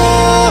네가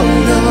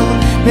보여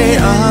내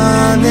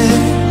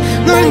안에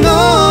널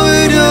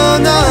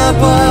넣으려나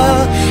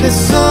봐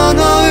애써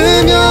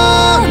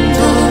넣으면 더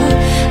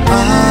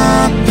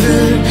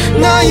아플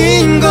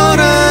나인 걸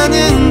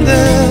아는데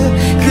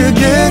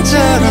그게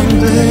잘 안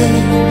돼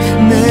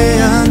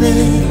내 안에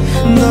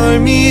널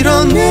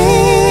밀어내기가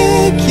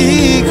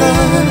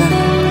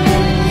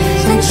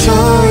상처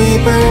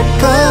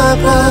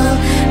입을까봐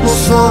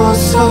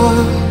무서워서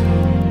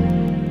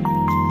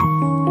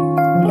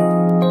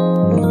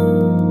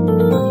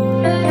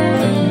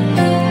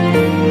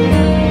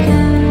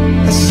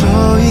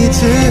애써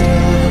잊으려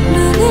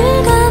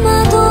눈을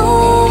감아도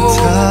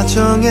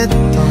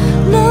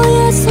다정했던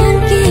너의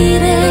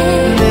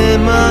손길에 내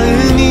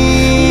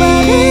마음이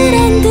말을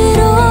안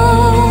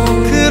들어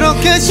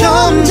그렇게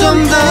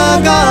점점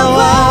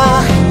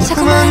다가와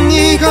자꾸만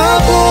네가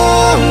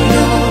보여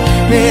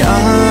내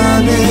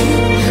안에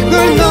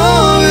널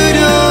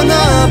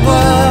넣으려나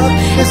봐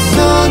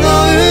애써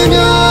넣으면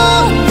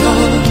더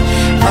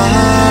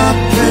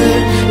아플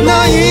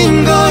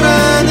나인 걸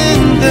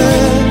아는데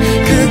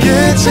그게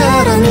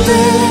잘 안 돼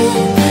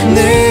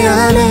내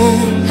안에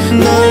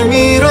널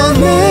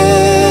밀어내기가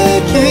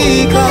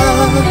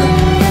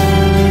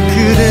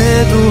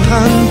그래도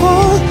한번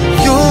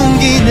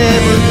용기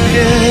내볼게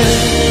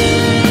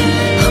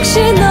혹시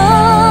너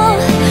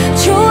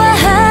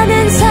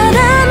좋아하는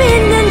사람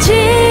있는지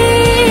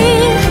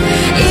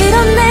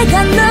이런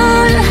내가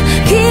널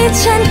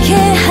귀찮게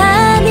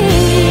하니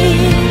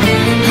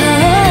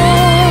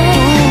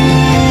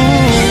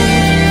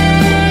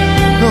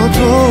너도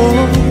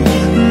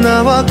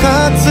나와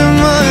같은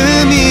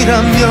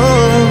마음이라면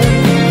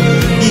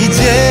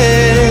이제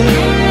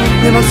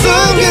내 맘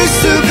숨길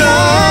수가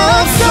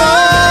없어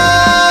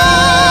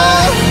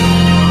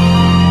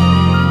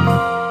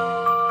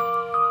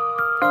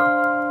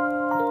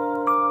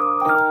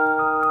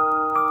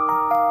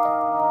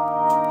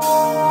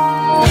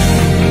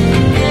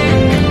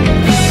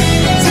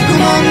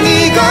자꾸만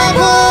네가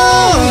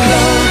보여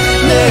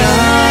내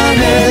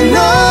안에 너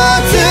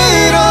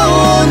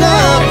들어오나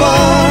봐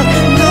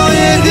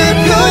너의 그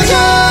표정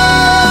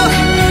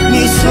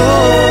미소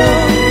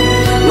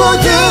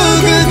모두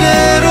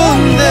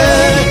그대로인데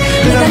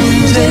내가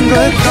문제인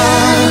걸까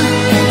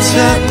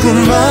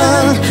자꾸만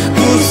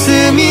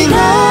웃음이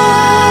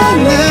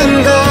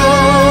나는 걸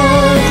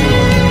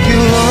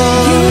You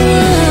are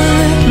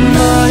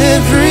my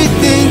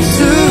everything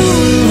to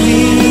me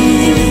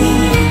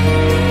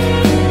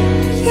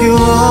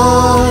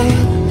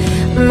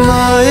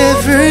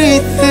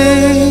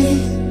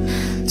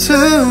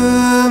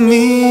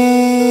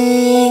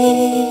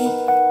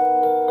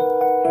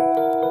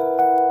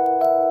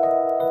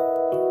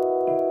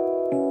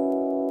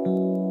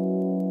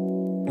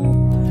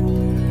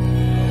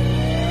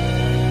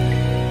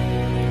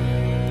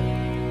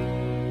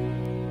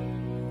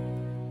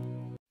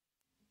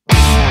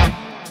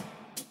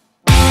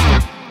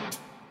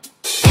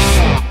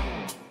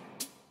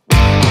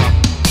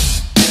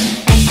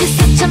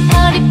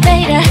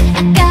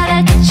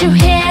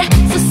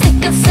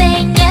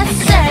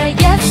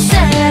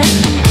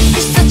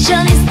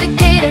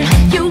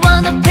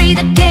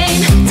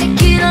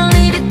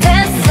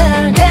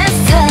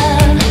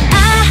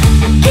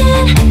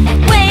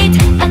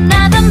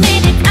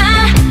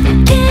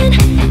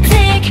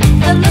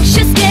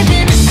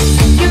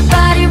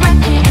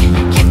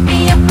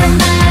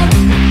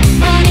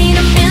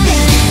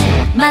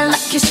my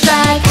lucky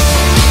strike.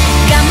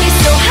 Got me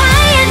so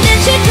high and then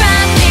she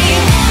dropped me.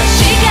 But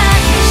she got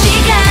me, she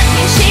got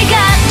me, she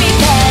got me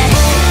back.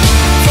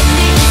 Take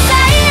me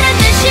inside and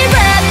then she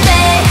wrapped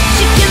me.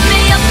 She kept me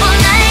up all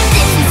night,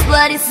 this is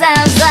what it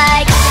sounds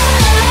like.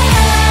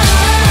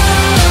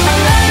 My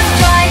lucky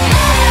strike.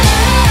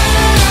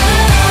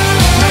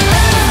 My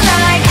lucky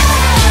strike.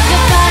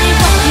 Your body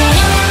rocking,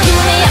 keep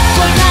me up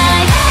all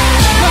night.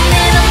 One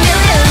in a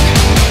million,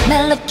 my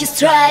lucky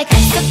strike.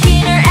 Stuck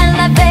in her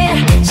elevator,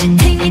 she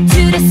take me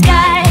to the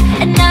sky.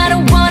 And I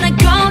don't wanna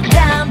go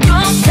down, go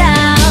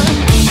down.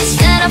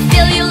 Instead I'll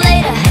feel you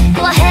later,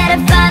 go ahead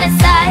and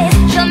fantasize.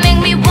 She'll make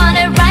me want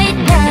it right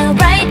now,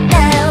 right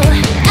now.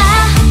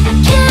 I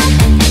can't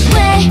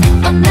wait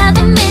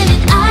another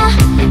minute. I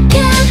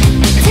can't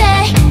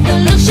take the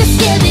look she's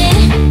giving.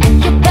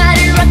 Your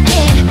body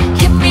rocking,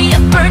 keep me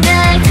up all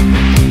night.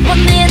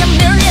 One in a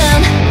million,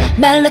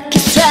 my lucky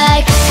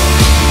strike.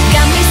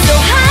 Got me so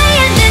high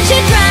and then she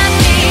dropped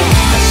me.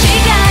 But she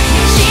got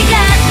me, she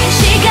got me,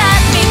 she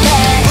got me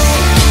back.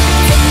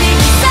 Took me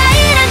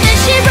inside and then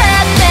she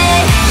wrapped me.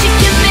 She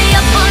kept me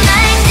up all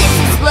night, this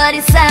is what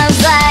it sounds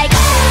like.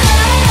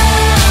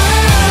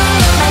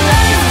 My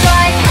lucky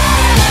strike.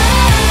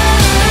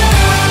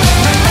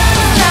 My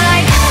lucky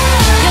strike.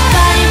 Your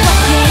body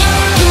rocking,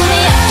 keep me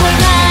up all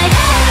night.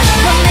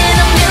 One in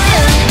a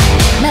million,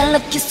 my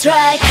lucky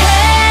strike.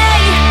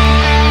 Hey,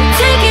 I'm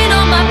taking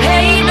all my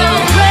pain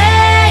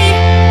away.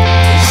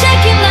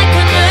 Shaking like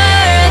an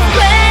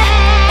earthquake.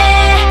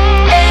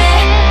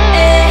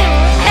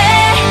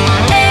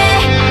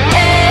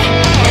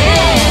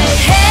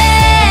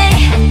 Hey,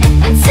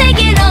 I'm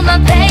taking all my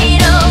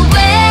pain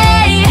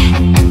away.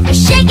 You're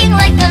shaking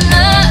like an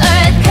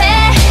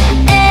earthquake.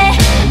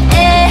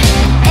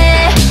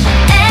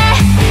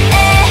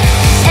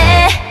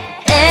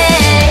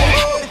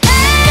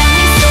 Got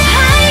me so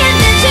high and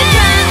then she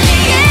dropped me.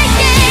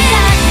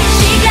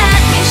 She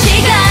got me, she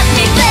got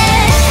me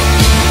back.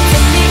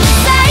 Took me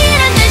inside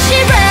and then she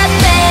wrapped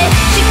me.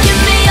 She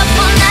kept me up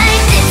all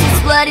night, this is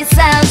what it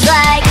sounds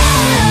like.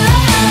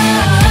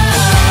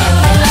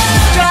 My lucky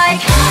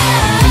strike.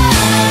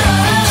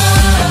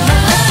 My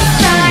lucky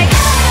strike.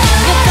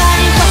 Your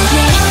body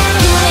rocking,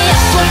 keep me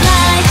up all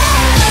night.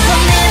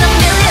 One in a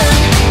million,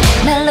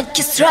 my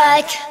lucky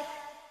strike.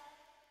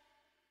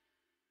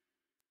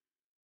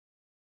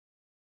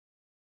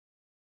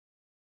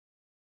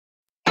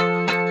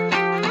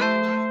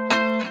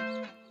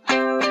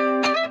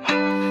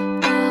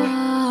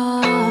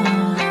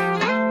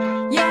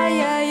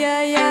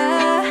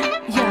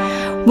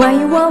 Why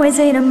you always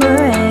in a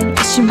mood?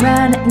 Cause you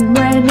run and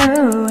brand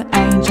new. I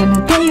ain't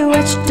tryna tell you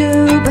what you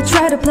do, but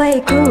try to play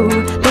it cool.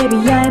 Baby,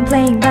 I ain't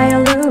playing by a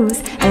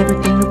lose.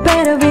 Everything look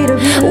better with a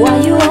view. Why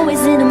you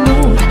always in a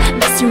mood?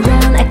 Mess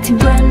around acting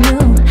brand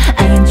new.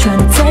 I ain't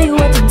tryna tell you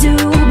what to do,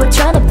 but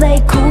tryna play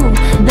it cool.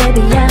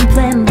 Baby, I'm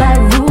playing by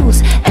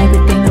rules.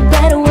 Everything look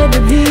better with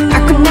a view. I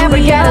could never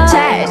get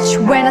attached.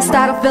 When I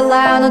start to feel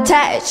like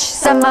unattached,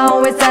 somehow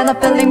always end up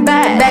feeling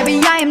bad.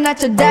 Baby, I am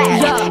not your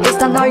dad. It's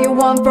not all you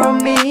want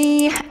from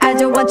me. I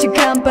just want your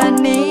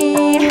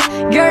company.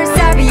 You're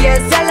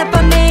obvious,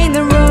 elephant in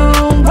the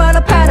room. What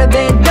a part of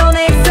it, don't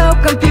act so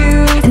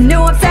confused. I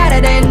knew I'm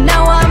Saturday,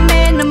 now I'm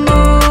in the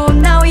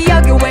mood. Now we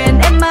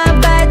arguing in my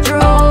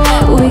bedroom.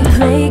 We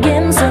play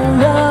games of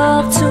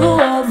love to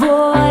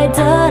avoid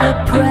the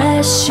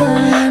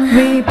depression.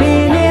 We've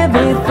been here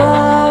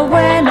before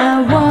when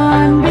I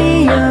won't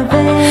be your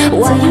victim.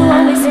 Why you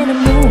always in a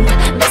mood?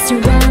 Mess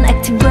around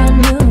acting brand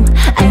new.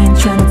 I ain't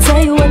tryna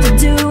tell you what to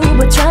do,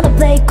 but tryna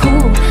play it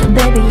cool.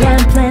 Baby,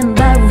 I'm playing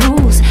by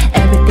rules.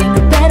 Everything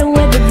look better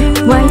with a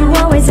view. Why you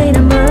always in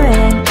a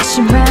mood? Cause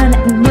you run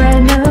and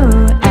brand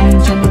new. I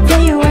ain't tryna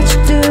tell you what you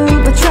do,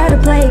 but try to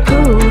play it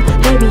cool.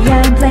 Baby,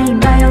 I'm playing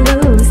by a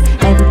lose.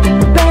 Everything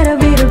look better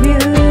with a view.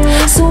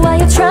 So why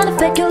you tryna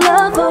fake your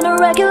love on a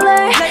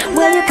regular?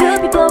 Well, you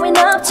could be blowing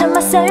up to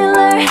my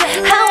cellular.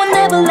 I will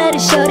never let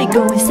it shut it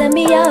go and send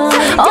me out.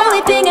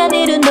 Only thing I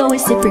need to know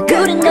is if you're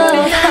good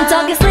enough. I'm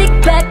talking slick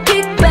back,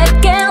 kick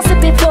back, and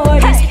sipping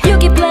 40s. You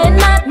keep playing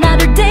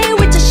another day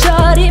with your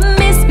shorty.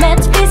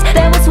 Mismatch piece,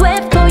 that was way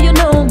before you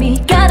know me.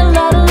 Got a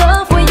lot of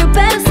love, well you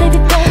better save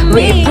it for me.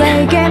 We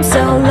play games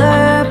of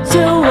love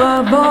to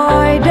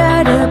avoid the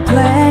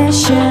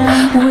depression.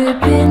 We've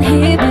been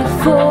here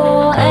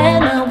before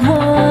and I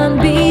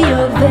won't be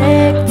your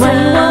victim. Why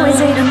you always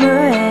in a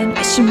mood?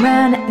 Cause you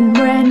run and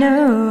brand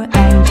new. I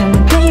ain't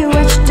tryna tell you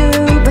what you do,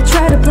 but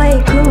try to play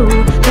it cool.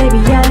 Baby,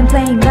 I'm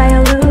playing by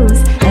a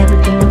lose.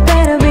 Everything look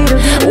better with a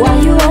view. Why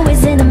you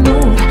always in a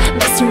mood?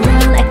 Mess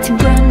around acting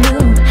brand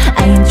new.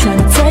 I ain't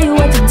tryna tell you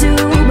what to do,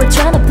 but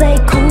tryna play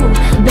it cool.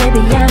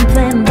 Baby, I'm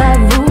playing by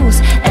rules.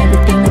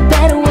 Everything look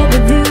better with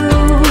a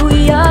view,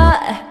 yeah.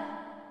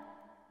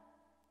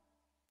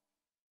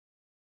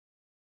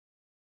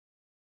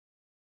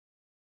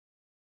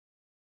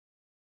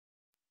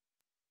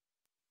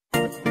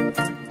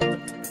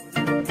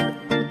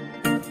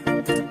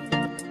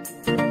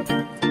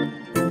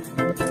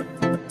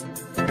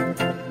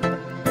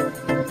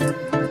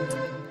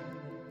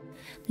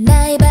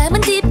 나의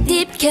밤은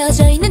딥딥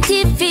켜져 있는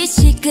TV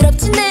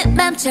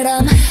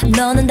밤처럼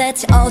너는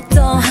대체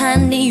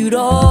어떠한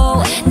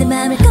이유로 내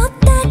맘을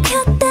껐다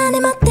켰다 내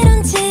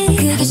멋대로인지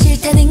그게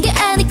싫다는 게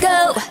아니고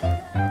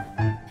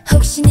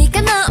혹시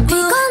네가 너무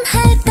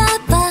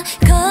피곤할까봐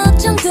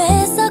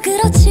걱정돼서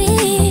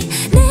그렇지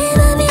내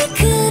맘이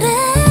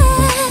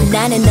그래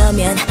나는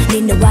너면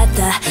니는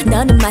왔다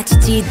너는 마치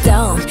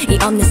지동이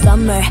없는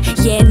summer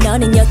yeah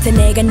너는 여태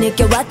내가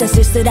느껴왔던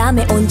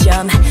쓸쓸함의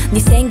온점 네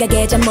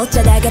생각에 잠 못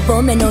자다가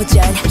보면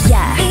오전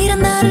yeah.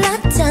 이런 너를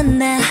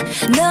어쩌나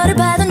너를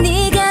봐도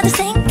네가 더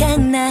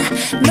생각나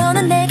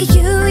너는 내게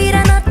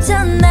유일한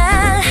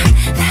어쩌나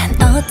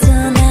난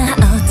어쩌나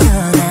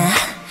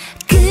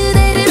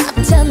그대를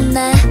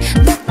어쩌나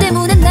너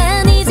때문에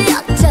난 이제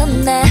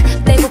어쩌나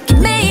빼곡히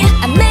매일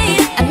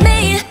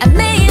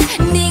매일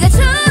네가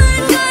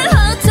좋은 걸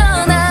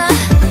어쩌나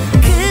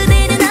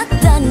그대는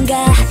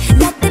어떤가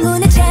나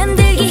때문에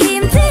잠들기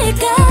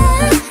힘들까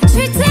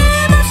쉴 틈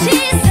없이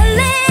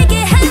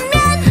설레게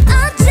하면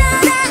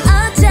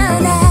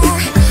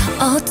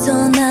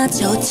어쩌나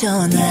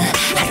저쩌나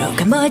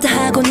하루가 멀다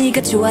하고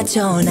네가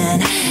좋아져 난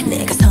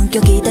내가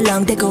성격이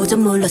덜렁대고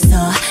좀 물러서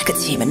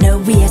그치만 너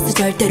위해서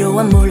절대로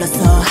안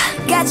물러서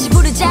같이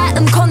부르자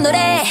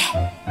콧노래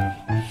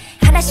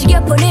하나씩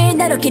엿보는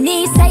나롭게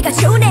네 사이가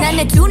좋네 난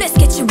내 눈에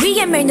스케치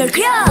위에 매일 널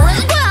그려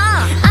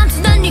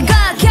아무튼 넌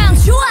네가 그냥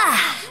좋아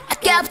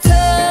아까부터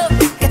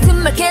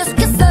같은 말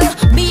계속했어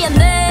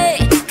미안해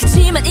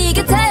그치만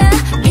이게 다야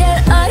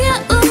별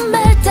어려운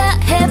말 다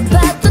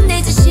해봐도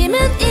내 자신은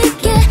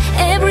이게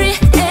every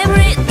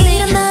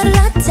이런 너를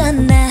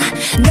어쩌나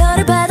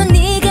너를 봐도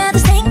네가 더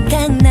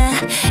생각나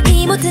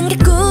이 모든 게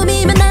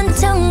꿈이면 난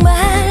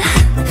정말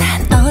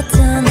난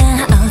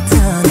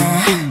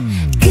어쩌나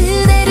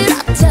그대를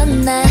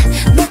어쩌나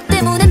너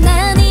때문에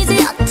난 이제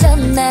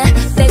어쩌나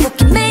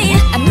빼곡히 매일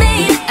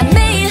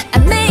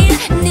매일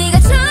네가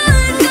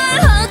좋은 걸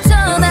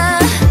어쩌나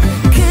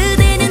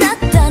그대는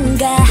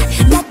어떤가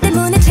나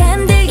때문에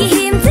잠들기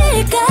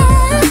힘들까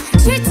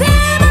쉴 틈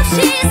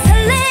없이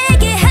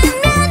설레게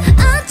하면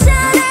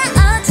어쩌나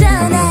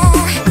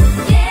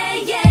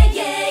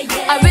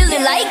I really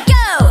like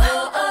you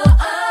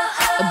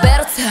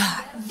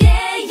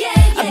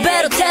I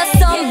better tell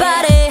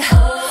somebody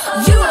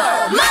You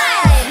are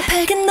mine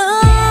밝은 넌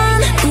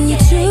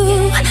우주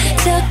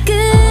저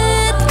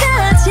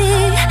끝까지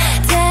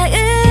닿을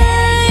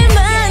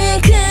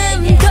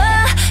만큼 더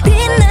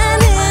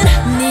빛나는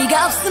네가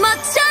없음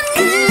어쩌나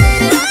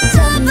그대를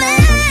어쩌나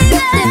너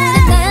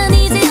때문에 난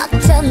이제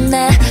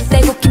어쩌나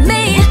빼곡히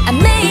매일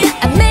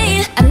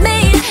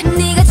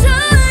네가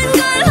좋은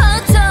걸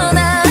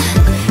어쩌나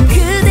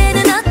그대는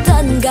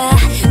어떤가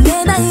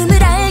내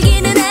마음을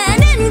알기는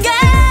아는가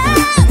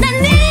난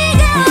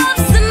네가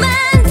없으면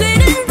안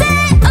되는데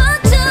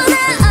어쩌나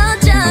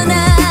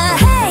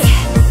Hey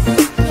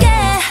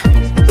yeah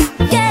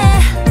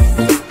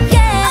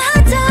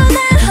어쩌나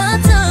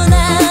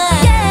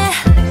yeah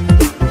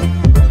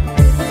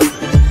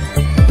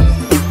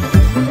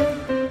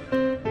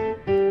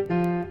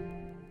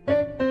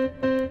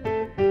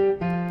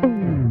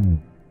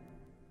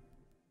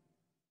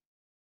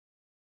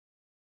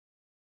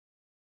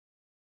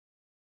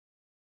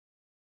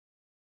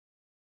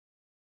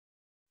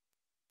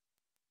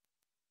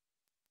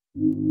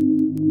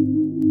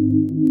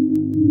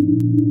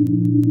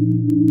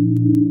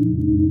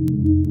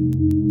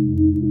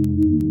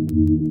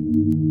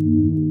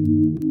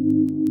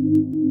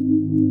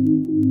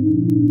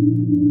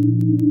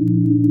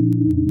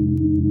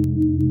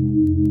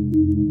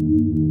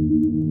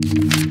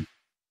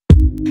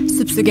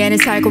숲속에는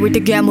살고 있대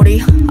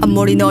괴물이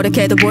아무리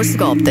노력해도 볼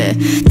수가 없대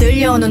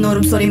들려오는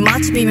울음소리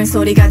마치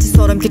비명소리같이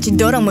소름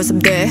끼치도록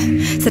무섭대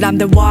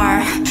사람들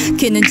왈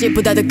귀는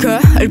집보다 더 커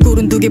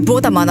얼굴은 두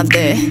개보다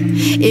많았대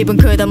입은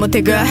크다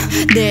못해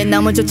내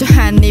나무조차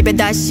한 입에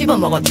다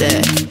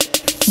씹어먹었대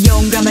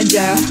용감한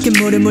자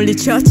괴물을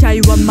물리쳐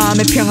자유와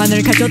마음의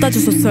평안을 가져다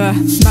주소서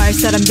마을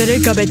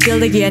사람들을 겁에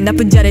찔리기에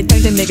나쁜 자를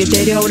당장 내게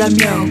데려오라며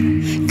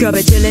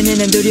겁에 찔리는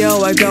애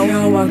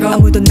두려워하고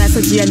아무도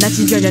나서지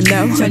않았지 전혀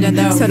no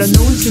서로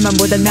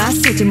눈치만보다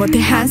나서지 못해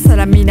한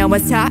사람이 나와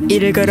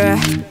사이를 걸어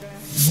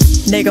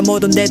내가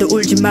못 온데도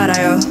울지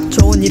말아요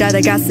좋은 일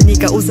하다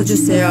갔으니까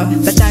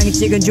웃어주세요 마땅히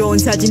찍은 좋은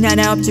사진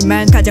하나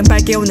없지만 가장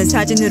밝게 오는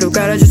사진으로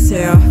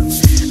걸어주세요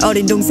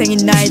어린 동생인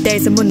나에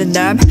대해서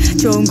묻는다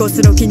좋은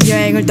곳으로 긴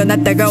여행을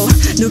떠났다고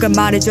누가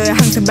말해줘야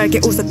항상 밝게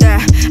웃었다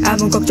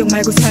아무 걱정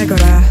말고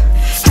살거라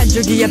한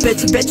줄기야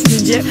배추는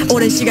집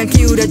오랜 시간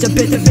기울여져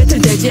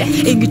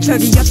배틀대지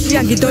인기척이 역시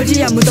안기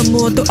돌지 아무도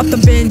무엇도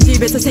없던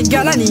빈집에서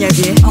생겨난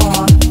이야기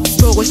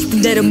보고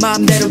싶은 대로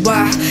마음대로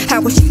와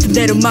하고 싶은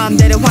대로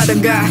마음대로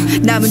하던가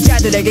남은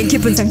자들에겐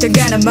깊은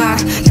상처가 남아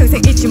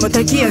평생 잊지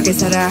못할 기억에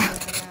살아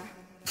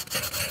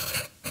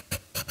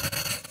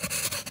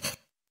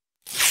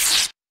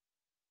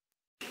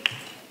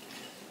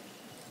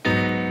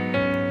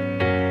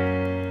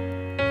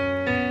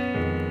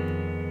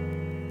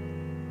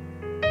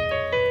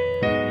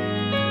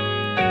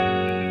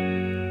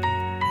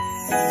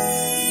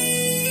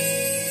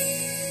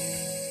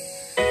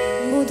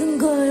모든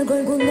걸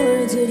걸고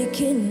널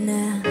들이킨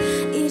나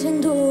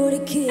이젠 돌이킬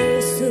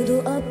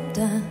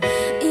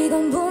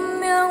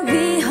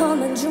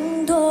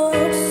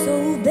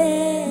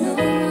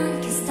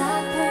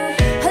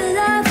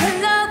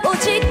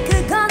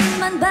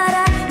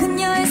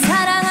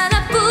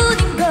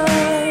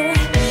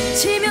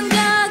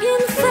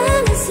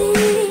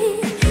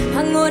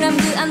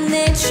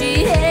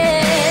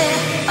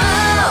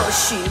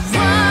she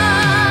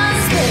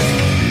wants me.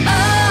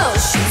 Oh,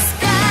 she's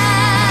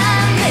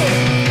got me.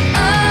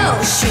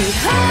 Oh, she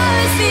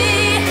hurts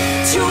me.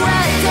 좋아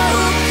더욱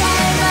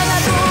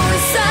닮아가고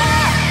있어.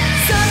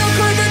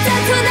 써놓고도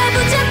자꾸 날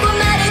붙잡고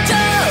말해줘.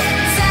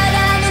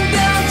 사랑은 병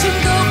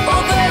중독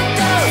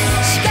overdose.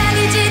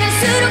 시간이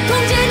지날수록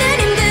통제는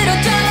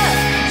힘들어져.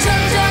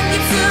 점점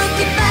깊숙이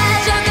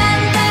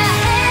빠져간다.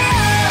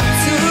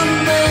 Too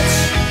much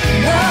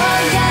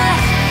너야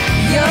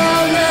your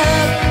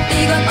love.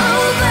 이건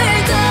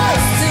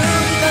overdose. Too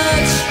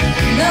much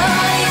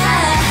너야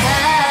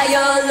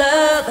your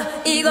love.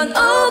 이건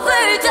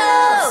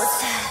overdose.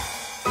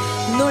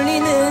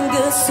 놀리는 그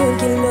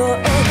손길로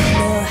어긋러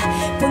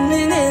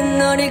본능은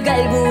너를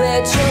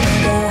갈구해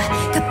좀더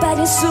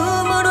가빠진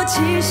숨으로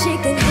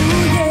질식된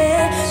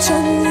후에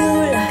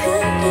전율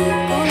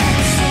그리고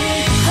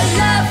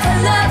Her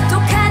love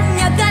독한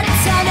약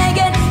같아 내겐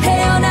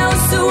헤어나올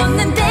수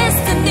없는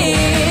destiny.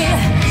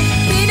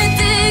 비는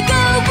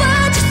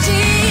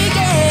뜨거워지지게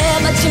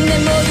마침내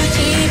모두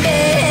지배.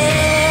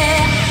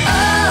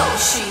 Oh,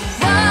 she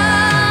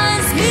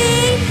wants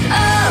me.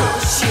 Oh,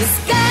 she's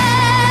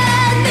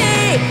got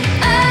me.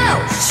 Oh,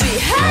 she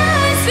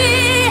has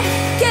me.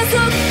 계속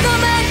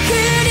너만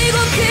그리고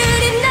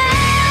그린 나.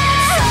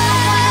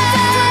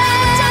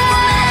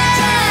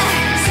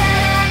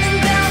 사랑은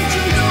병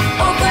중독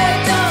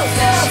overdose.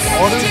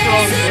 시간이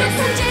지날수록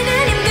통제는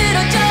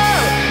힘들어져.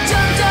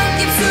 점점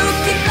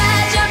깊숙이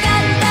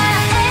빠져간다.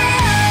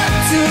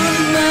 Too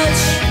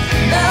much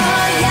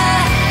너야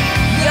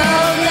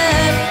your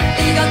love.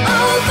 이건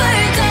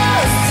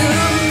overdose.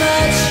 Too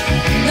much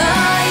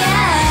너야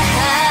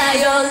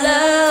your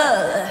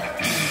love.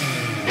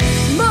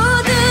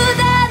 모두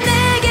다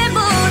내게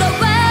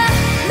물어봐.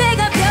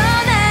 내가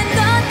변한 것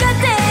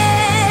같아.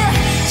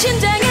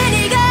 심장에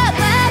네가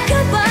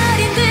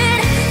박혀버린 듯.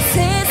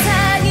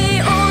 세상이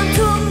온통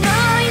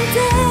너인데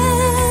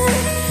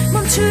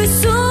멈출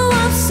수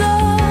없어.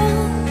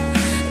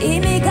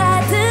 이미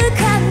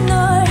가득한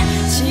널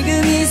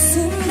지금 이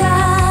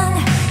순간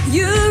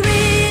You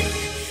read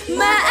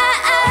my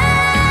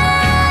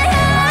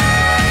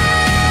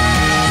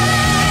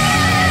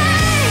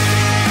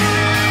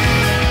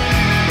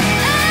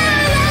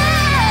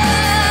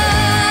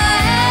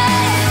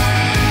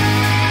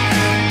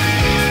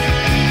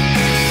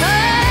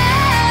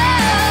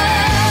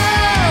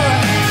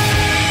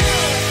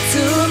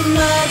Too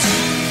much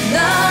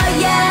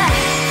너야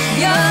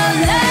your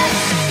love.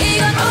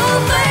 이건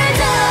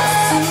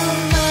overdose. Too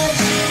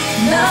much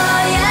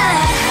너야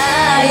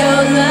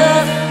your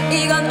love.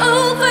 이건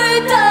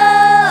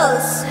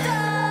overdose.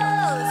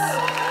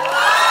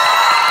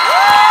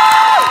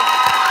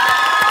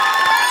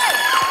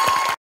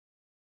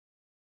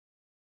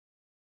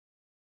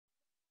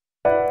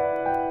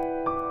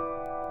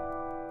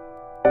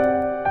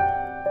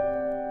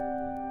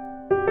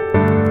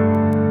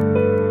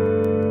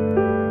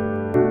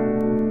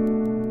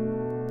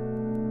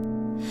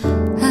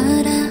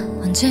 알아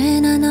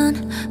언제나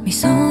넌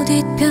미소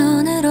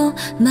뒤편으로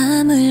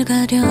맘을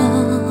가려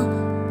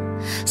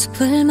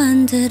숲을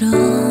만들어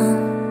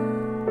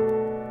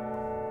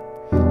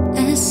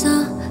애써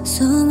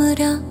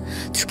숨으려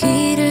두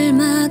귀를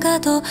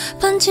막아도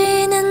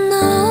번지는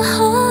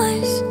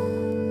noise.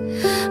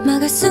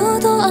 막을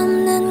수도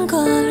없는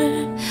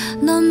걸.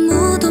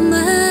 너무도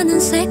많은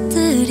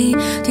색들이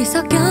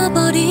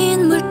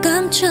뒤섞여버린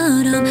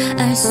물감처럼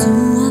알 수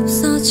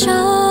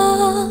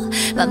없어져.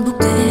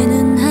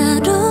 반복되는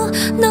하루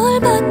널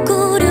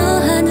바꾸려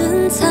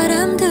하는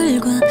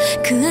사람들과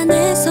그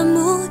안에서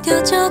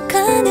무뎌져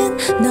가는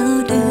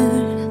너를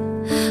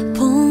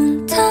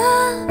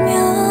본다면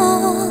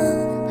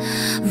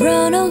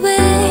Run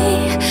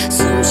away.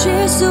 숨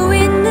쉴 수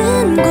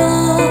있는 곳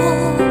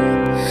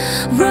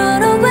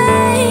Run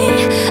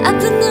away.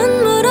 아픈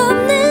눈물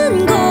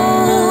없는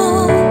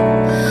곳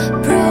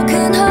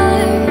Broken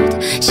heart.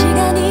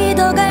 시간이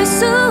더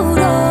갈수록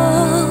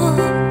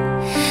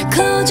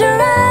Close your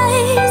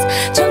eyes.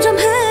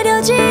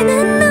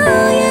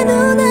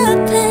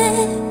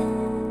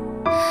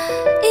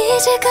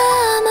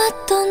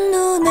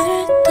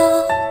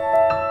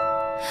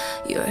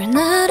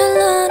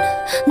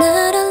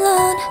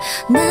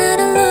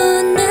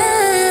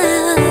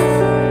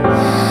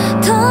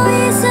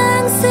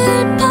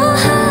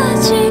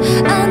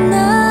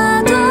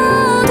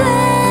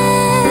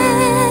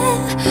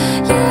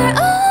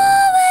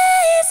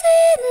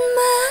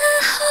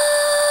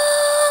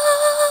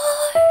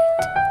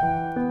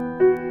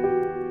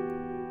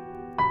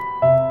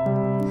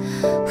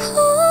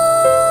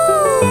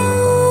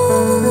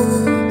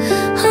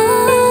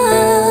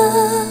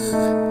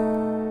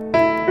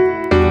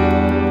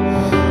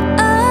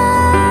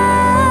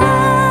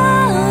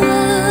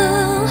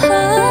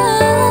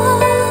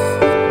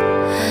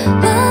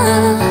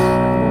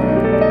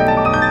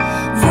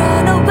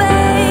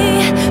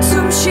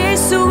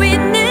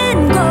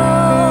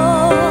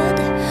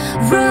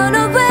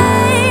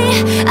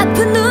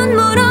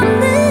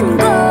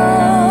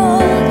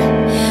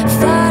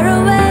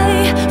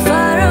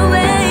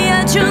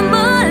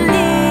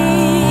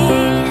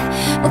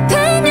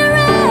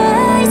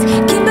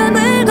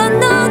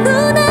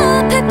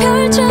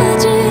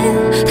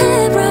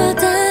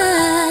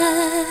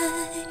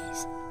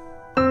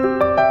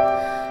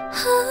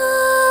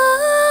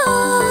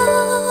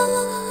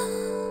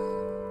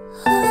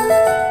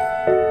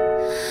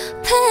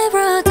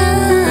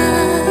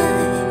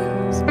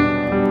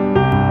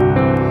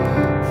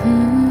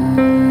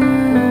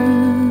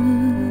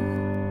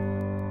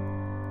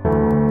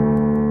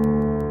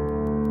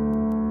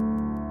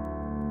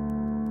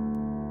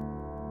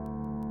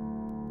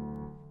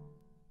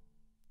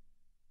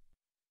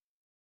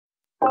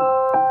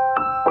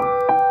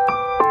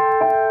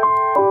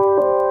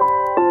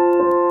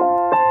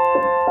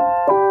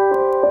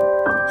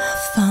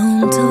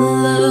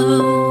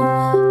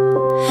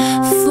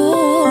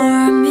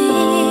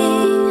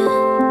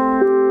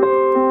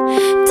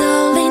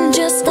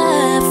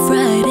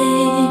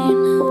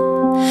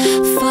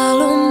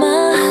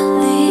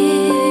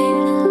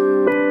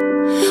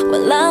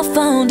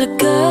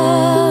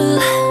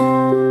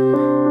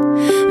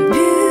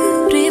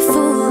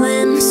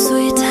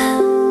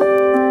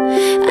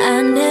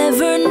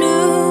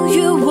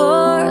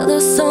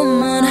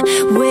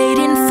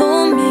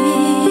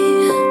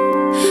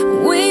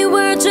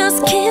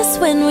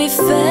 we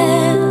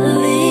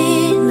fell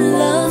in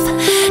love,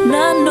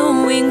 not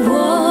knowing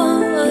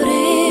what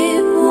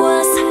it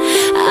was.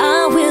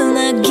 I will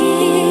not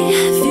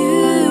give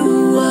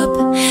you up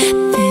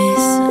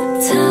this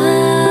time,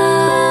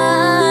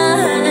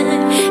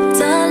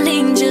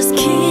 darling, just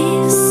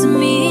kiss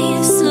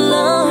me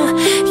slow.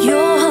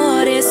 Your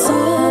heart is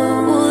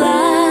all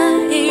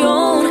I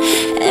own,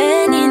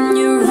 and in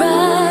your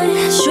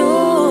eyes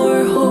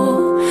you're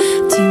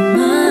holding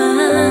mine.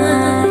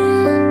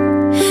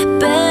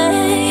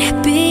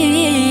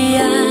 Baby,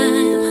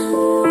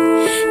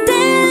 I'm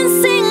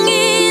dancing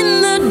in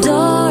the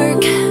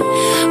dark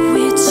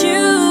with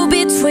you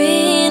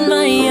between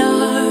my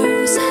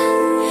arms,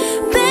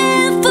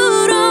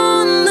 barefoot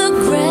on the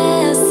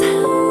grass,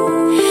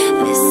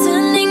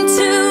 listening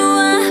to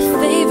our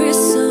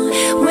favorite song.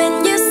 When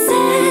you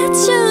said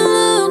you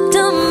looked a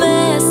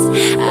mess,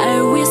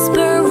 I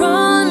whisper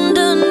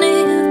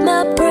underneath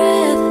my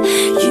breath.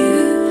 You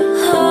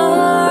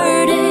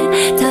heard it,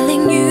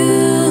 darling, you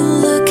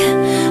look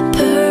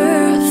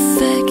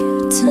perfect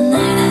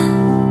tonight.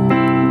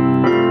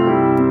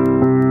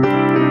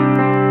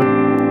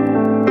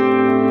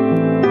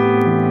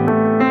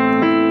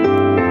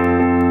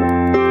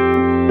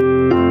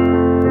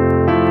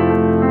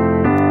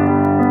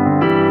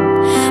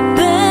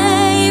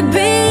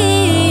 Baby,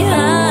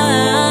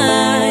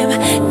 I'm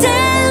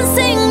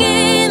dancing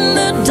in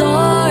the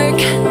dark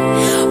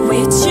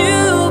with you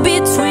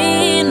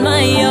between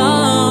my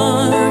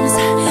arms,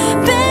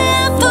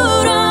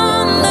 barefoot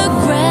on the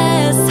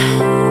grass,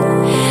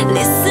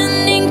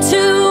 listening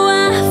to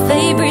our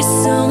favorite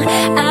song.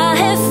 I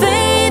have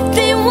faith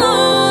in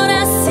what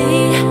I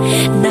see.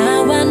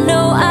 Now I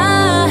know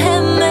I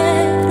have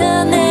met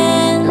an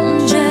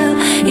angel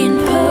in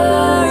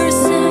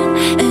person,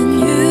 and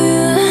you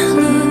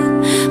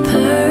look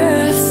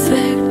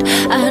perfect.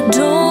 I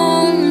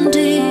don't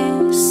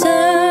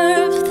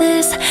deserve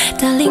this,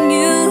 darling,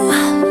 you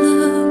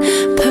look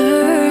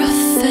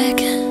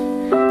perfect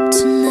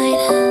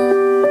tonight.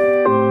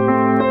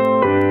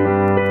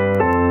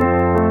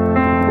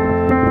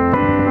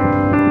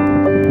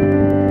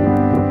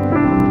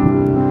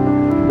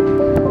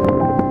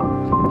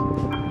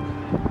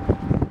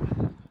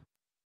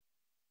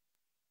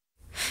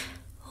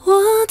我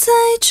在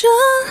这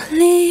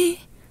里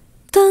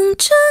等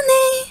着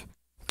你，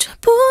这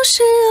不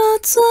是恶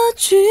作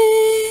剧，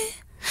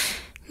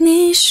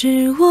你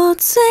是我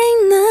最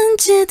难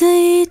解的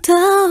一道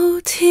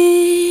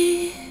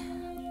题。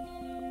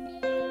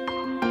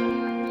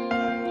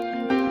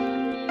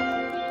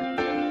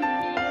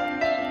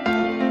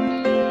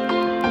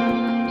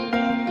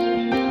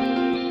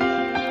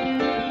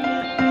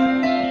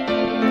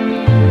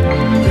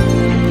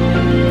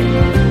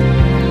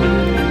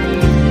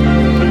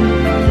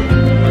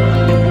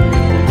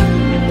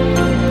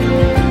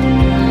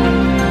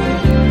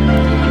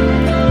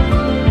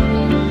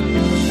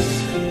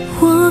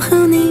我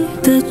和你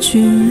的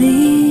距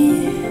离，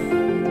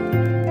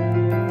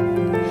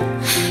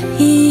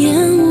一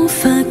眼无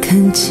法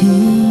看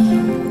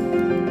清，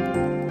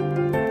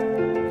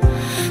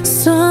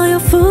所有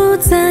复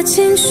杂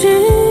情绪，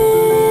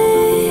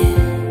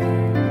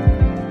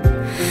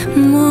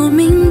莫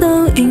名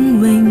都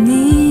因为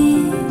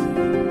你。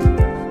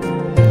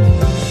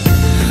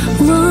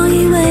我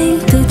以为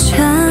的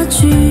差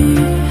距，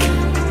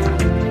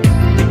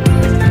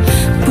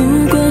不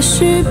过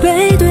是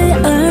背对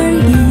而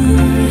已。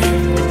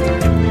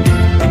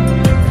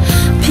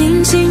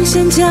平行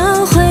线交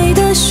汇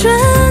的瞬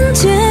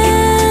间，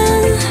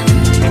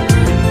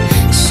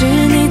是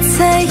你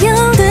才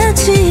有的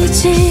奇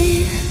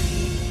迹。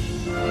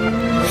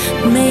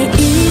每一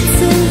次，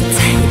再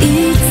一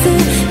次，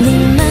你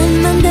慢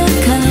慢的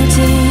靠近，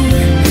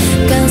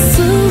告诉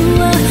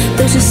我都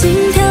是心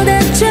跳的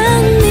证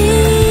明。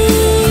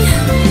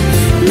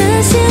那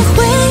些回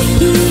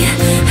忆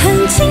很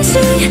清晰，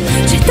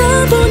谁都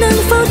不能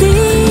否定，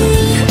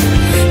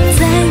在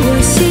我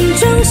心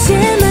中写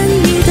满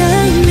你的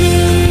名。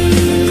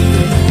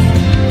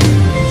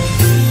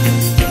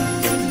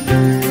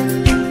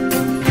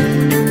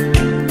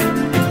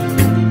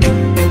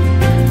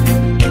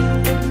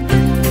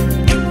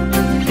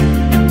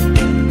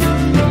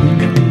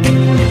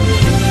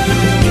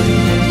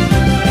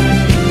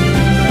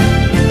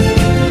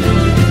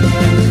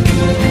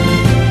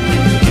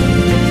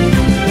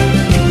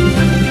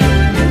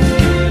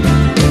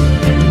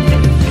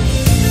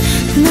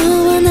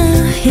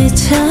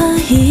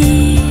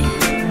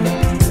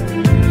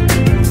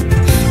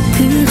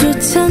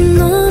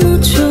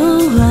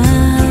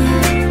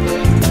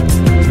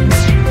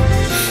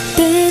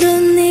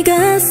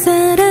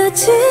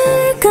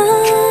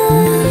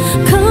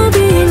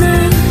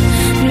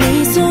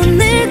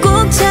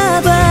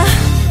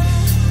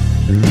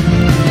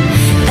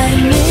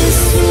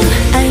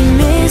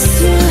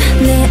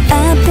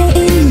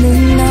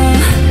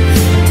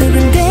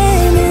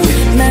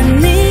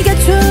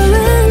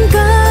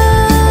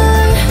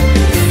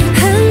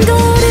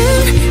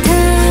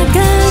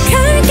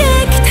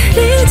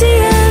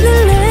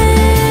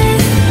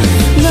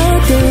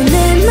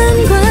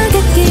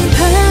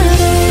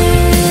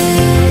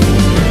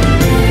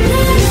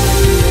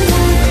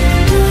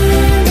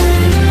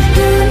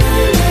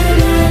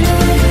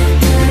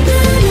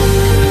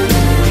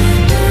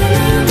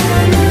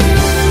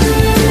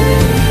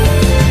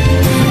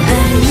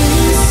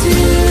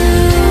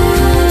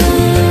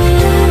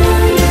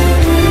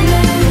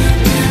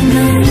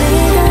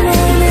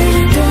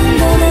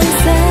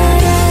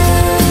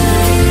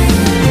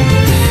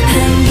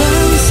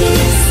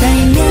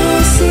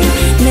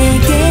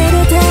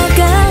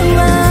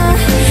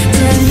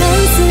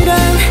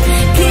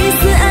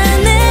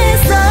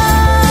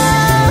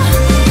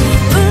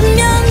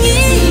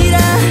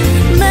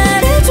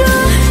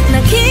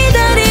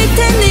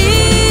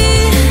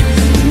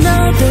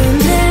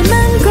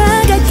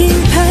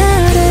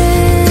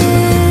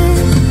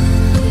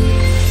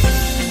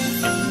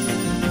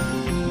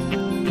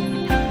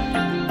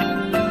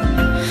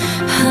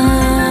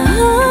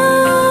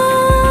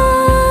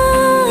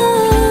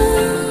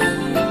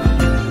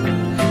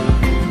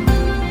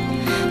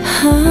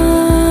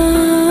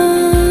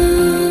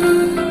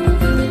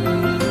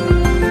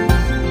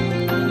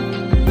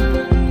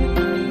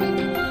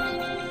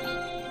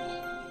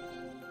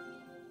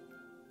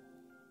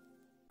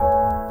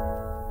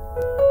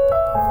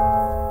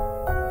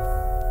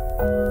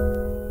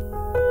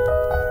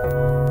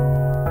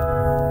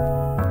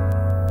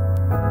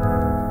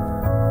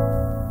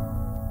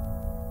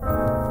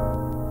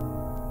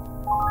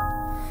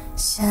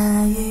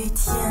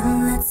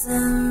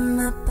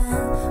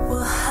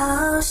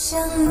想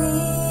你，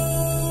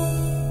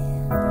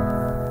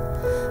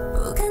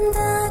不敢打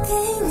给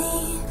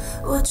你，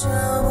我找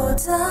不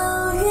到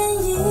原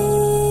因。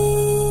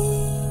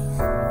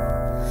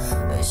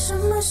为什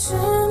么失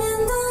眠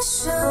的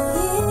声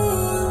音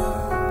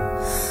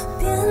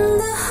变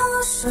得好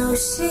熟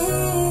悉？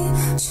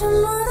沉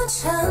默的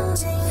场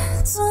景，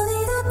做你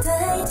的代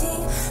替，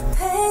陪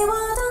我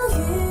等雨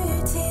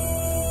停。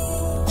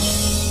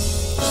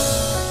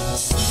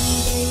谁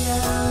别让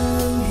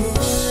人越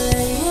来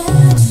越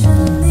沉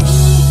溺？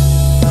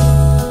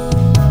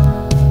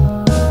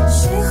谁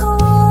和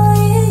我一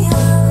样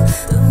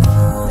等不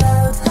到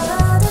他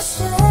的谁？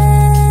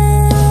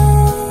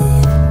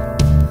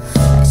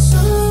爱上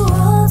你，我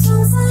总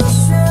在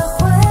学会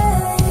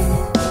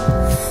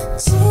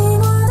寂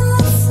寞的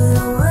滋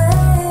味。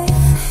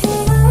一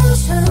个人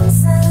撑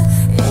伞，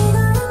一个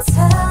人擦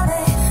泪，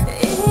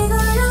一个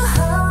人好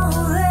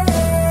累。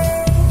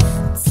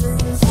怎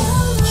样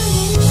的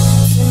雨，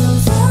怎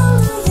样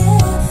的夜，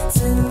怎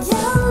样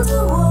的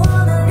我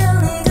能让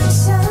你更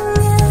想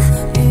念？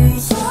雨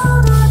要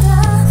多大，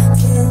天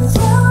要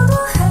多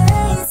黑，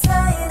才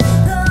能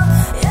够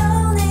有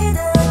你的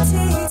体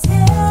贴？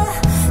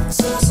其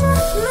实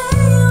没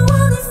有我，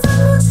你分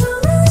不出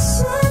那些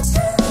差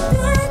别，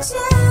结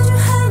局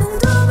还能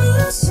多明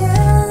显？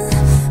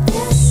别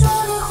说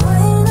你会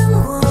难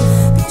过，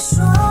别说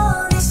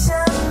你想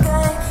改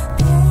变。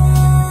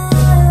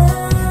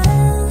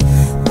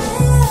被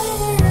爱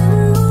的人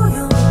不用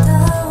道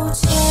歉。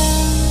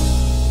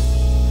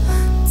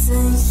怎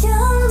样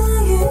的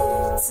雨，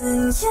怎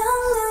样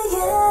的夜，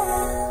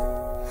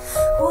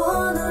我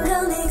能让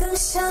你更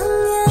想念？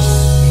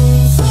雨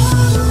要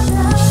多大，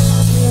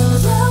天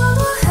要多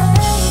黑，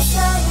才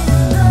能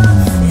够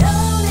有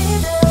你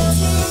的体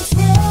贴？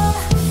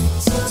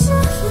其实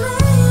没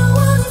有我，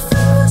你分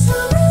不出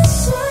那些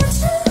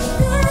差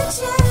别，结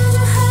局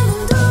还能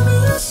多明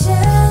显？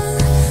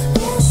别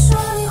说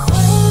你会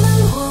难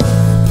过，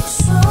别说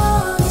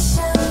你想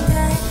改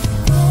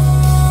变。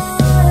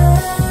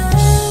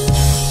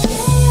被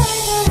爱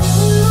的人不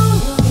用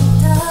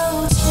道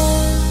歉。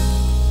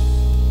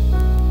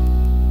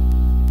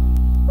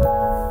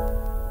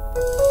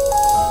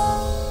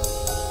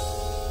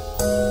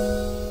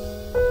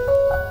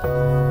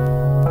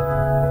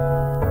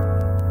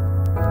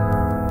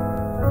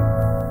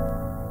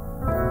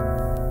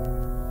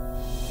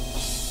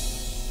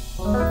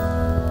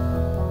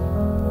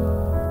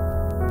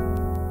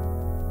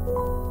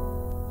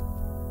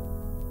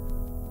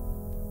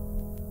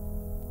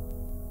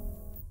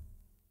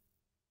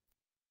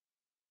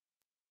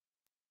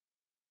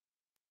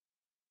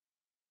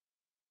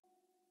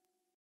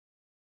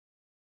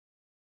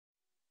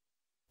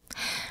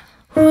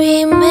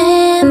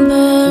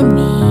Remember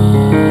me,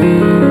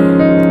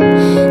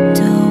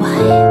 though I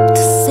have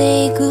to say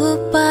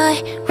goodbye.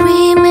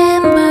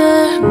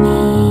 Remember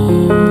me,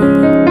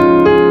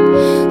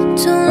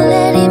 don't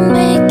let it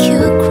make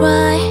you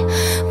cry.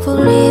 For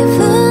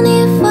even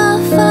if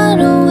I'm far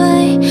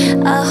away,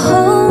 I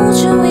hold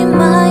you in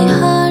my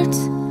heart.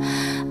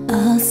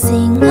 I'll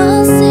sing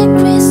a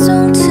secret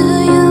song to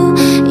you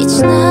each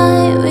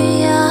night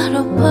we are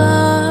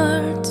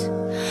apart.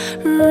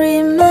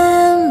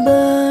 Remember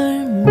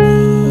me,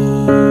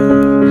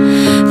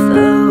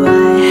 though I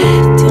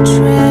have to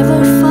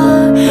travel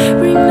far.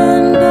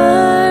 Remember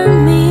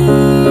me,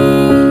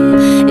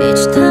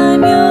 each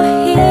time you're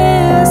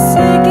here,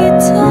 say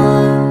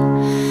guitar.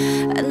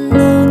 I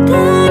know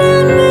that I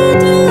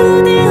made you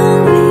the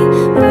only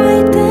way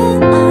that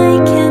I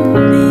can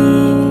be,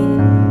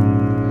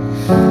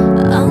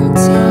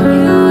 until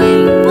you're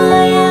in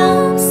my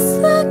arms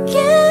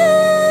again.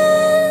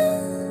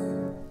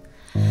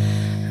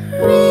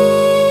 Remember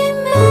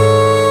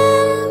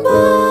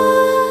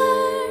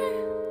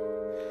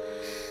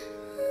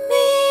me.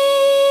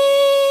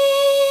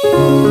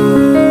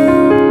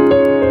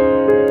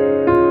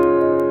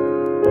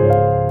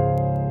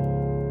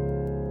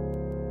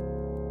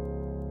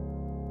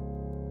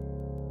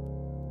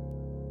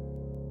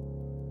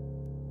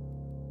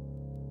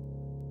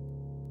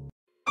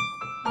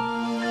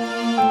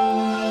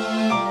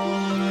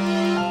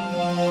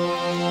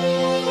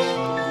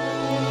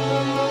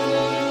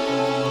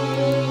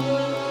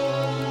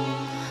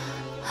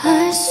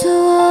 알 수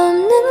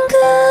없는 그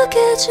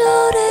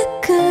계절의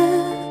끝,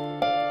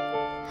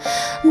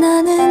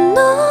 나는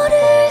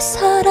너를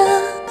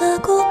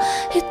사랑하고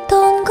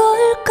있던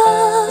걸까?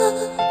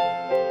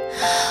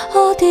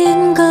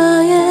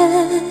 어딘가에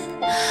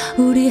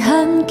우리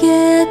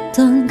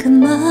함께했던 그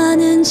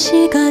많은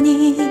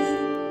시간이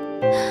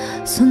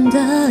손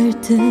닿을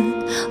듯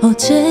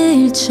어제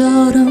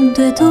일처럼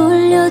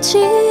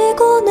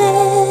되돌려지곤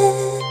해.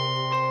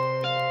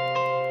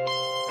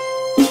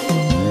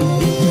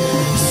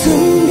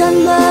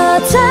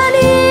 순간마다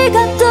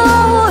네가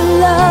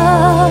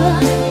떠올라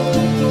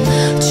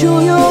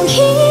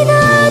조용히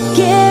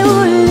낮게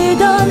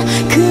울리던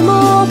그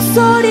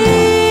목소리,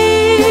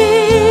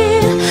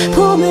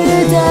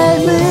 봄을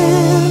닮은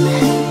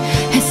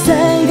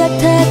햇살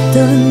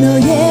같았던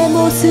너의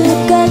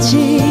모습까지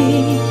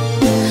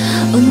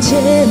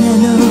언제나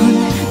넌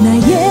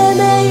나의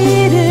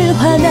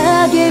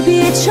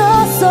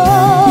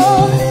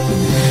미쳤어.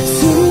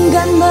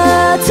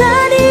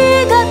 순간마다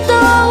네가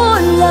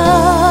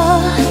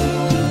떠올라.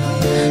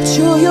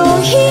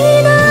 조용히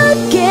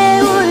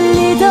낮게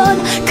울리던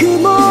그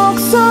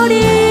목소리,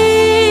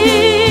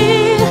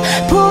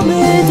 봄을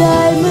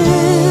닮은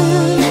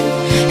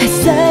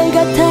햇살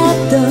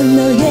같았던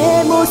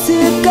너의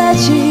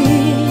모습까지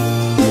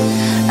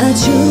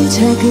아주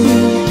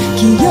작은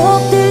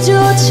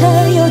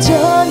기억들조차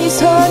여전히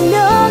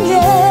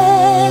선명해.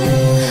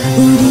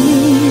 우리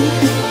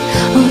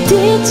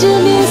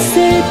어디쯤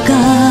있을까?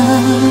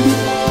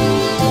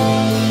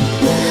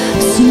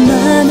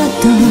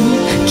 수많았던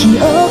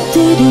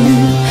기억들을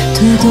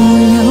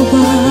되돌려봐.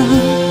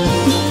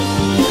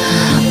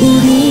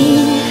 우리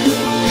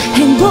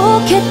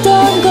행복했던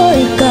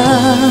걸까?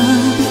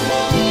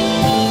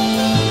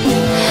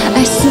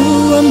 알 수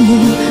없는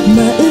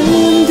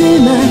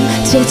마음들만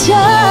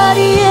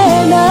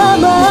제자리에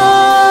남아.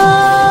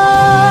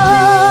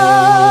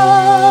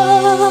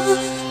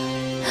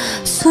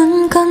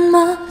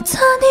 순간마다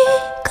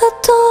네가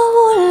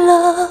떠올라.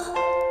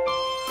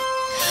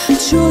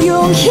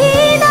 조용히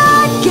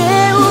낮게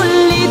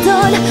울리던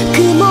그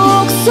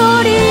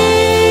목소리,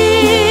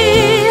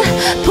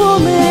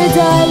 봄을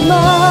닮아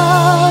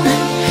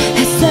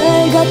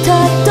햇살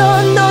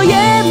같았던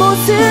너의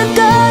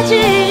모습까지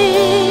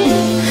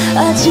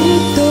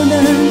아직도 난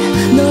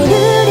너를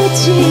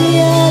잊지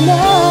않아.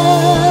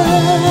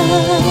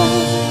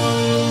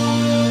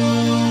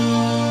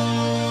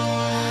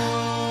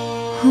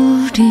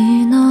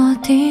 우린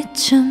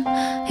어디쯤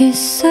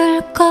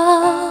있을까?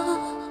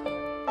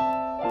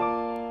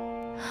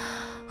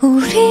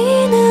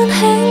 우리는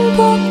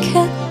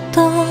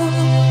행복했던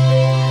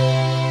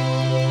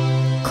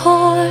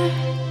걸까?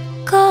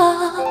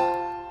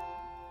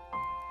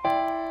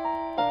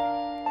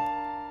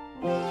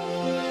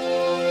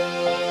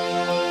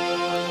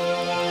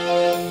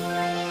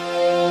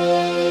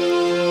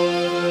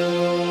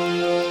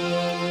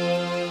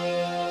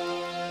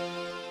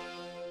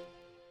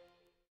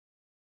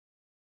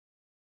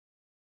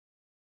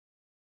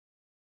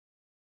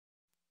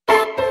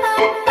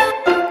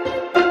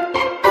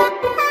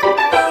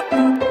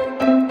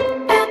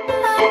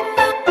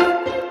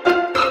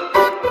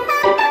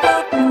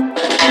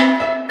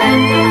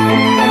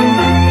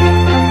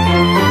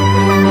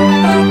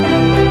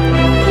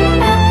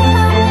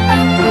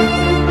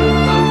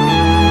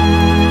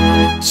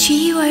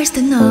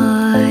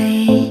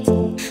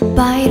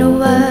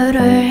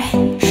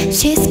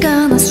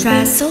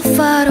 So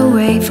far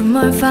away from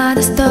her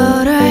father's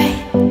daughter,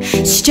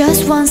 she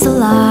just wants a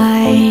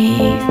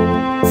life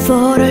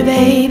for her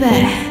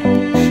baby.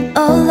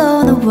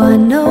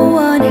 Alone, no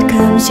one here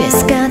comes,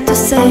 she's got to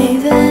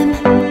save him.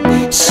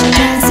 She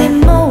can't see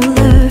more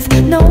love,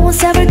 no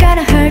one's ever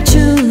gonna hurt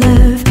you,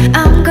 love.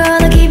 I'm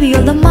gonna give you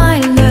all of my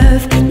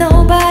love,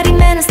 nobody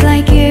matters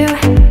like you.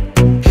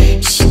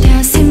 She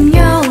can't see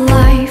your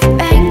life,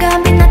 ain't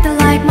gonna be nothing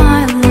like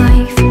my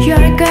life.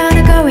 You're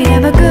gonna go and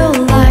have a good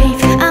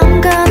life, I'm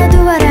gonna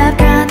do what I've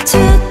got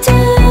to do.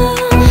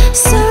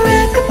 So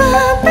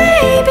rock-a-bye,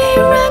 baby,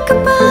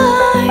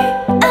 rock-a-bye,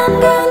 I'm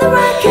gonna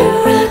rock you,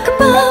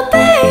 rock-a-bye,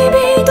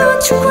 baby,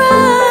 don't you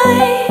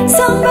cry.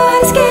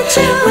 Somebody's get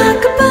you,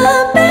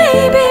 rock-a-bye,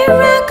 baby,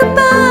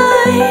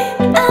 rock-a-bye,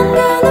 I'm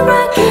gonna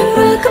rock you,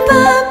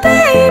 rock-a-bye,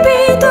 baby,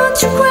 don't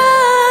you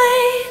cry.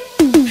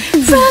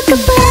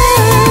 Rock-a-bye.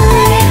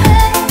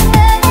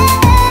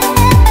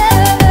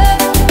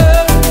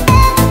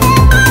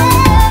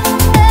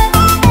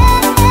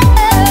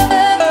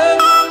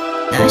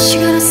 Now she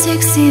got a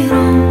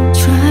 6-year-old,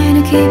 trying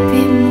to keep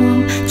him warm,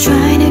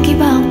 trying to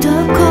keep out the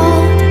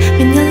cold.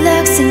 When the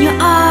looks in your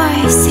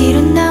eyes, he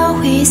don't know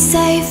he's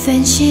safe,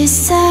 and she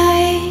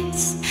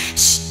says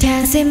she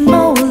can't see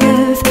more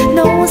love,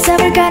 no one's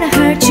ever gonna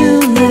hurt you,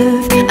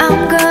 love.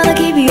 I'm gonna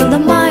give you all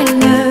of my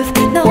love,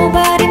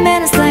 nobody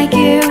matters like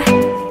you.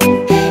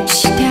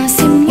 She can't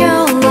see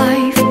your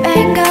life,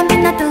 ain't gonna be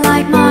nothing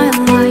like my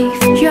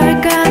life. You're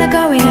gonna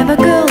go and have a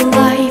good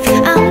life,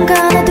 I'm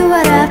gonna do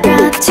what I've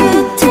got to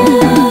do.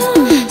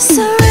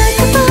 So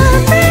rock-a-bye,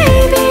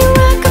 baby,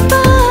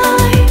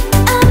 rock-a-bye,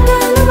 I'm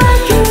gonna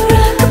rock you,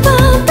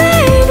 rock-a-bye,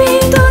 baby,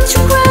 don't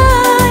you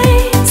cry.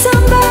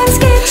 Somebody's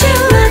get you,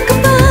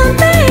 rock-a-bye,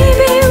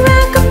 baby,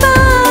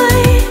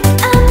 rock-a-bye,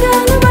 I'm gonna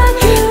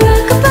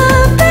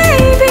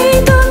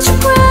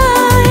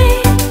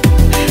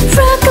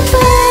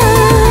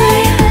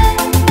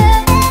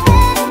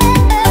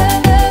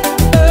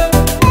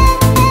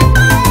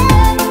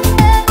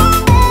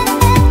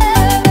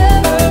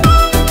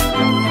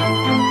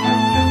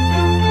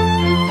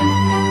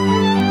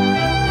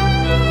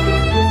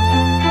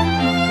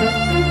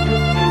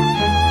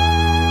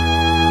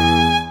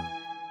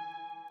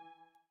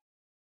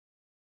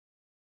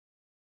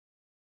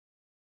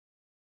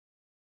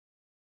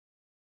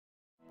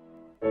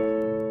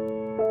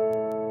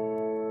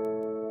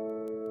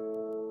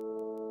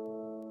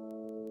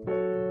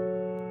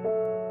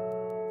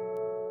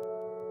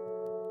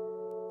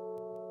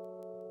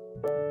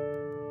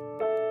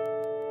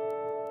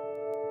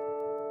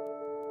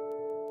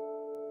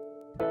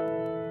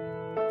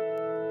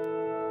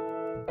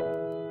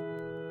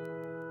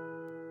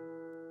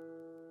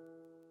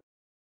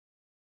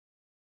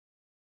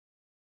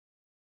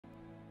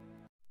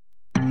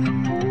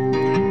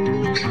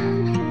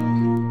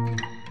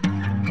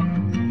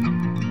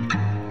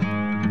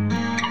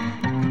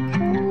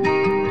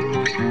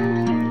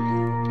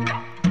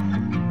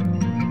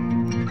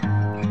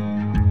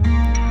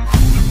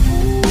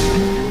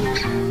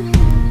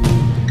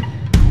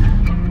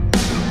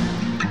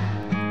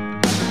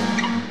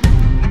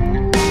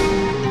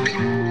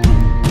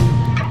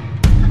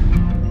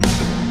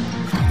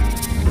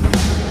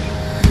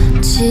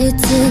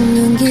짙은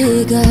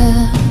용기가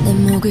내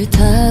목을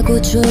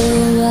타고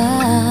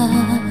좋아.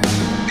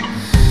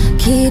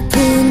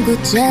 깊은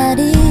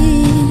곳자리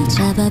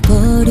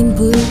잡아버린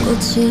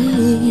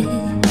불꽃이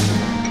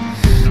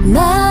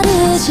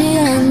마르지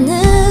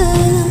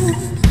않는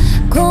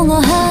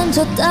공허한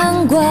저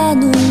땅과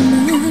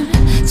눈물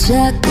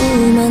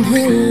자꾸만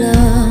흘러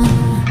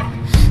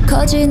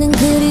커지는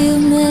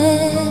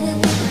그리움에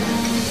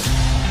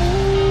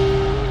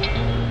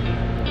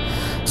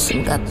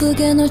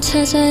숨가쁘게 널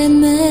찾아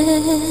헤매.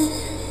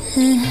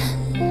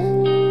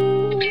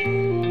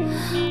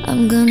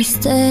 I'm gonna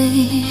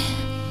stay.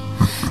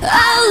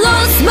 I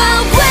lost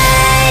my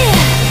way.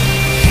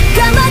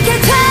 까맣게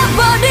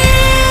타버린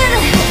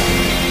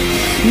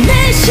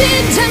내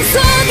심장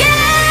속에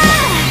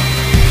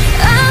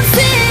I'm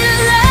still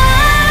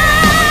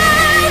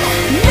alive.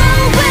 No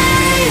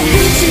way.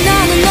 빛이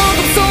나는 어둠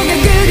속의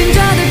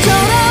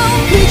그림자들처럼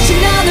빛이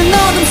나는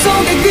어둠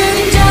속의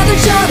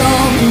그림자들처럼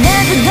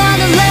Never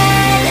gonna let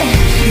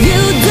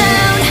you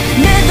down.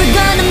 Never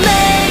gonna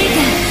make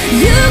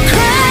you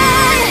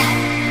cry.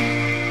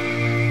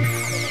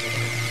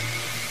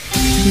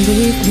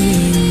 Leave me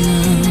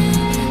alone.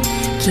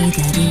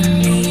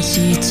 기다림이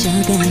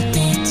지쳐갈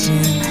때쯤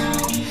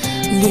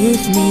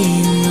Leave me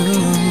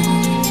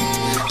alone.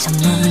 저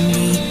멀리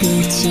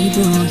끝이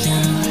보여.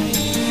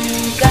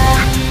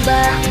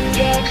 까맣게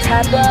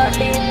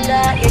타버린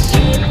나의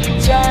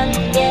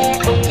심장에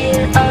온길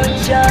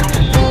얹어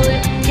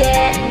붉게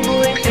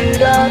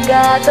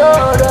물들어가도록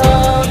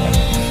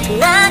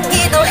난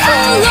기도해. I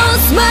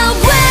lost my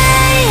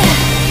way.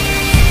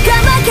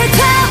 까맣게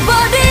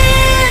타버린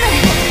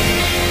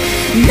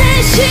내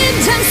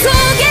심장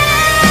속에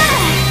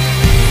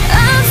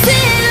I'm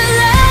still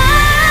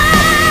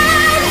alive.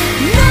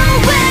 No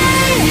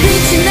way.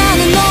 빛이 나는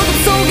어둠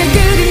속의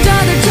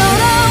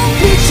그림자들처럼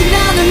빛이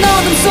나는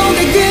어둠 속의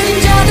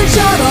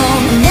그림자들처럼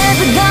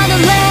Never gonna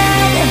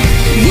let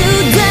you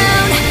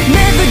down.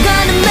 Never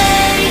gonna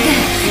make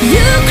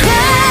you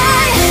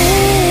cry.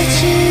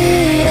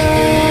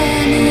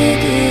 부지런히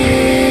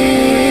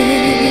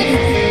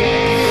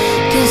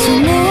계속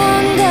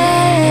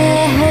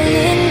무언가에 홀린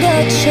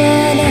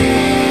것처럼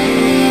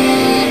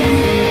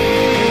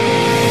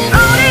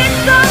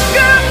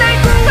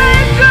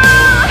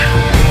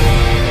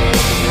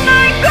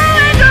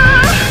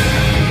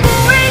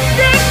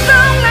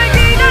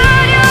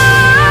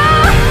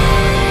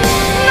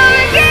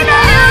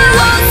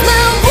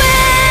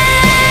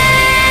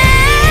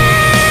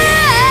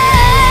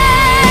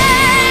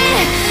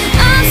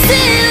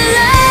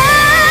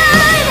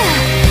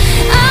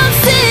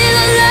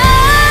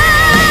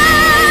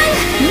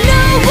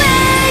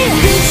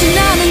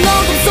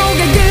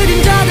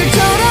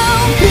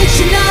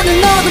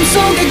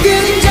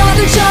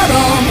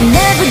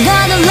Never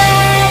gonna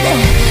let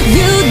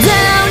you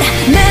down.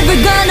 Never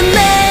gonna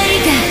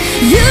make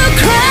you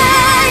cry.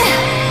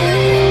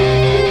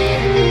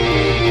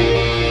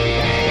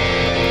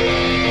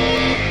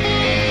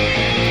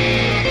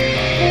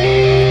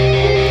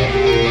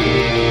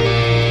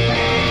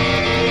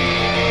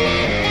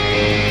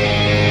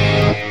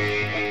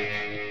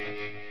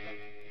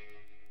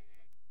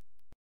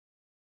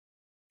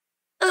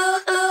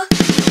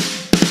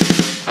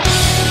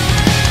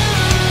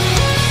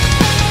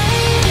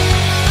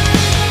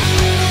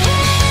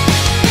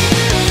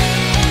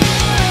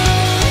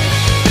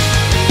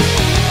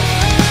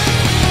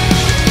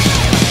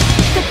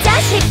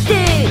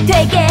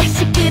 되게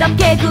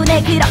시끄럽게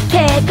구네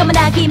그렇게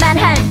거만하기만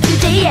한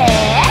주제에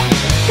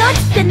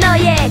거짓된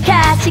너의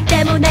가식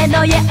때문에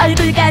너의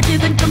얼굴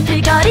가죽은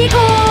꿈틀거리고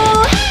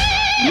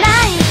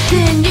나이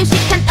든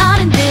유식한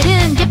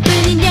어른들은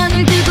예쁜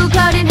인형을 두고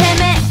거리를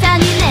헤매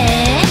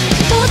다니네.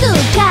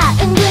 모두가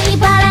은근히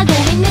바라고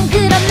있는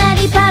그런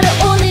날이 바로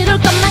오늘 올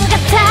것만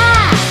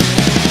같아.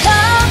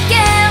 어깨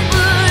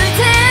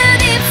물든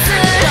입술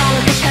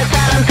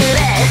롱긋한 그래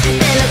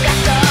내려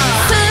갔어.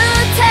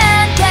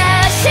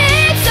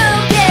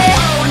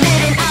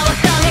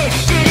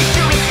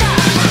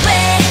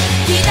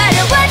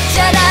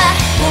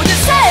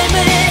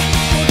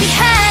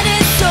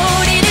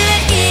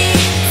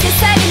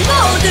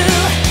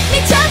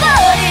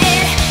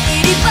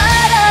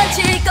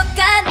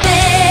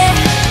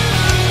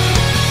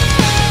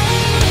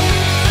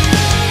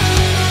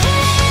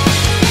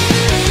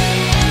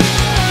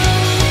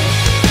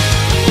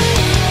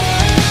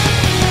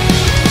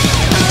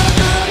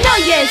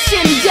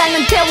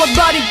 심장은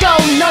태워버리고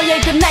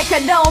너의 그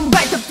날카로운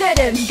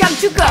발톱들은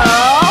감추고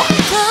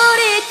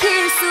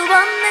돌이킬 수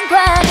없는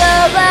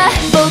과거와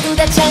모두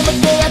다 잘못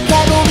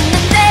기억하고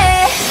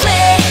있는데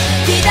왜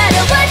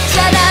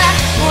기다려왔잖아.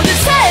 모든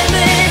삶을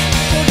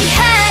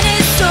포기하는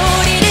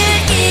소리를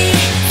이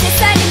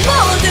세상이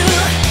모두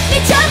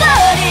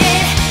미쳐버릴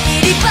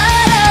일이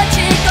벌어질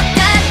것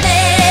같네.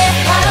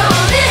 바로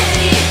오늘이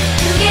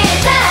두 개의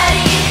달이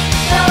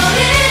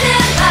떠오르는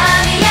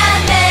밤이야.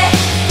 내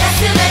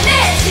가슴을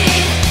내지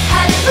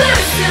하늘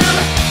불수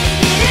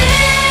있기를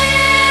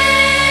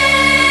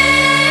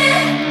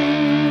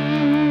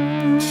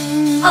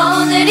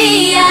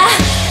오늘이야.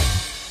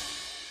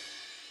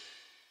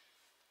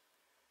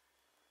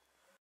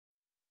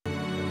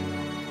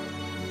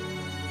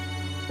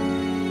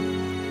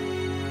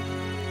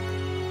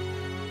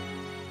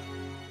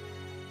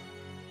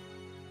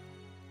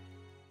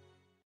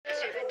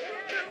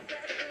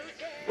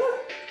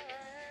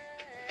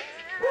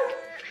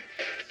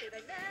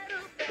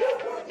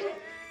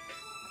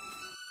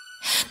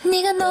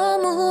 네가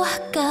너무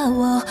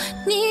아까워.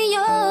 네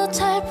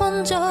여잘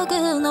본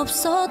적은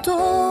없어도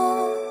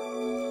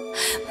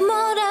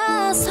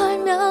뭐라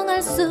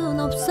설명할 순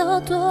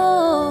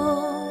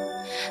없어도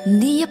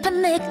네 옆에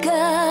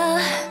내가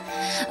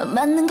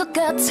맞는 것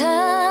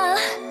같아.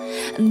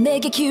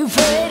 내게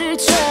기회를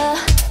줘.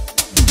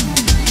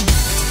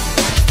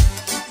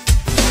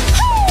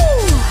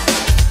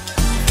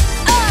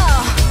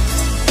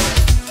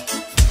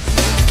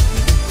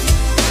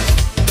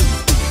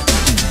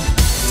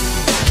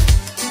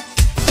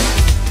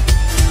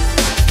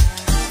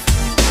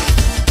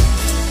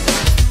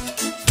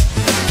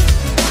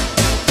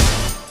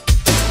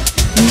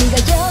 네가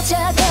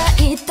여자가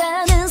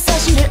있다는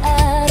사실을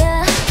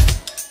알아.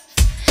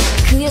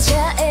 그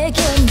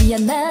여자에게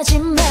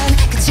미안하지만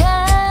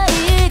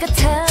그자일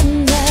같아.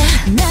 나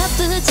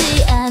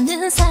나쁘지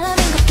않은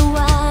사람인 것도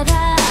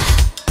알아.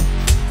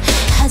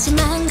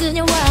 하지만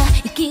그녀와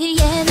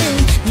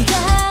있기에는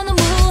네가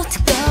너무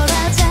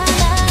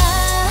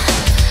특별하잖아.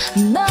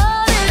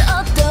 너를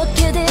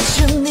어떻게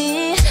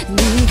대주니?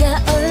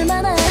 네가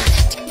얼마나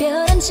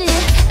특별한지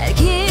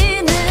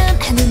알기는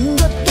하는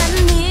것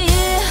같니?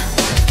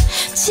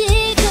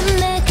 지금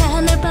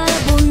내가 널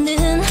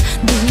바라보는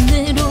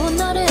눈으로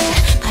너를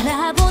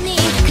바라보니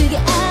그게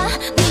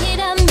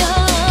아니라면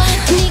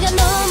네가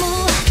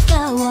너무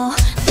아까워.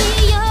 네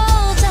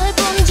여자를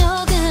본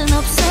적은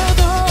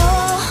없어도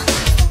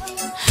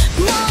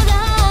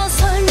뭐라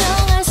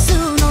설명할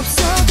순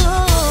없어도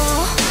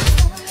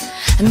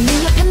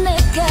네 옆에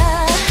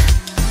내가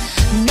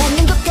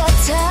맞는 것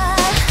같아.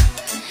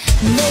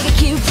 내게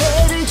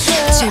기회를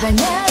줘. 제발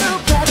나로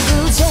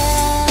바꾸자.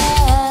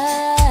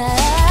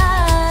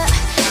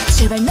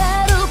 제발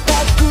나로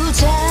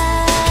바꾸자.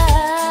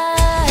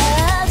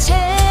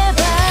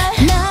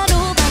 제발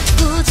나로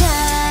바꾸자.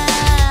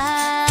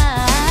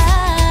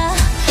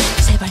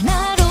 제발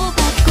나로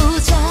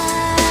바꾸자.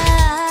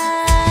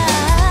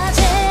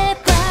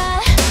 제발.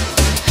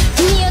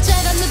 네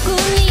여자가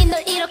누구니?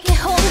 널 이렇게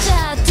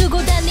혼자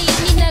두고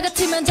다니니? 나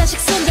같으면 자식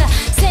손자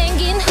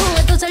생긴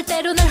후에도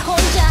절대로 널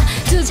혼자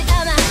두지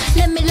않아.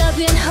 Let me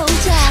love you and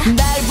hold ya.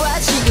 날 봐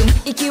지금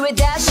이 기회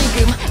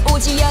다시금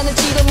오지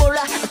않을지도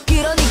몰라.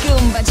 그러니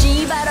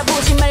금반지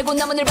바라보지 말고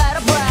나만을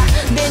바라봐.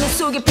 내 눈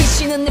속에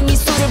비치는 내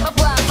미소를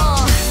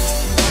봐봐.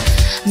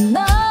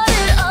 너를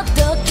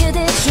어떻게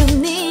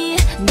대주니?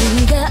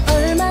 네가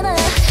얼마나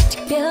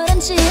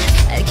특별한지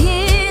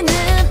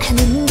알기는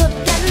하는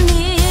것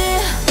같니?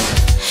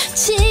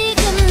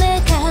 지금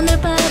내가 널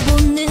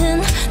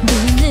바라보는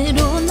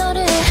눈으로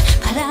너를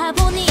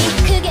바라보니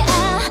그게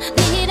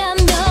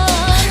아니라면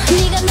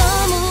네가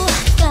너무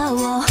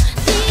아까워.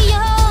 네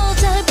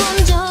여자를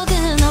본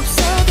적은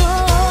없어도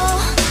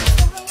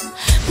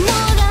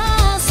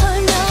뭐라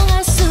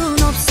설명할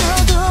순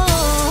없어도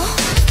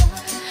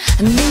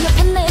네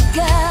옆에 내가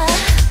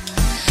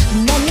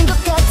맞는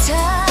것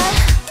같아.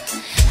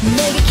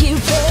 내게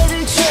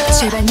기회를 줘.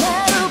 제발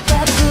나로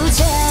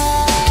바꾸자.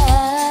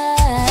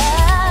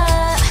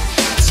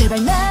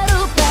 제발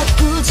나로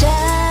바꾸자.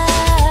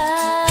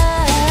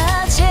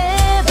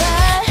 제발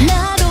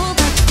나로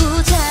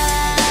바꾸자.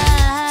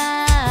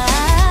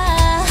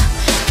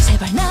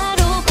 제발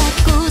나로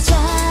바꾸자.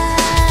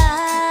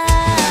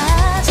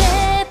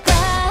 제발.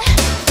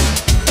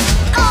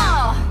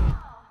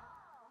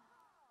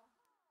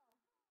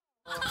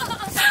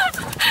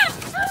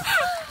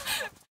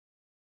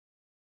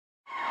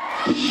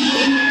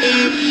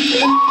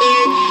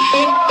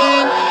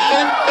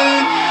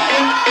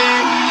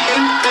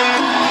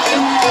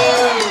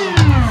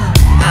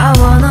 I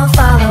wanna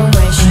follow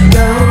where she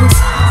goes.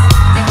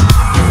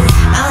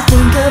 I'll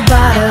think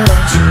about her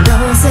when she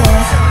knows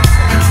it.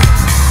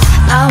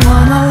 I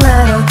wanna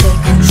let her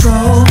take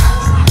control.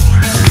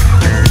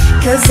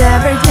 'Cause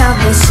every time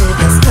that she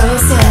gets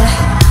closer,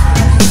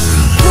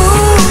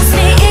 Pulls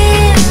me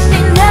in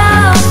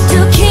enough to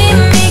keep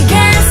me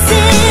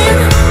guessing.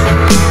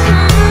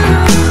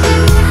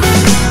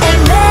 And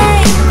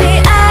maybe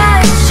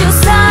I should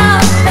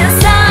stop and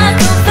start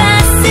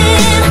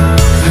confessing.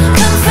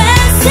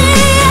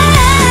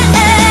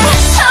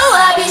 Oh,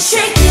 I've been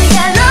shaking.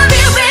 I love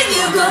you when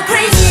you go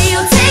crazy. You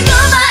take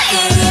all my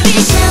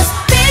inhibitions.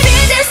 Baby,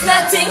 there's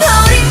nothing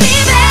holding me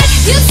back.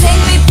 You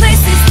take me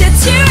places that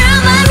tear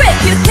out my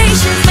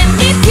reputation.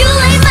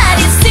 Manipulate my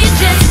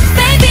decisions.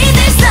 Baby,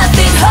 there's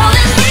nothing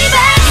holding me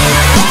back.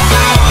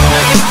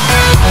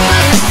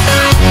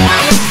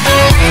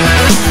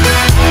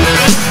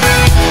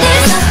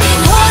 There's nothing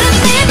holding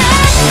me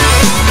back.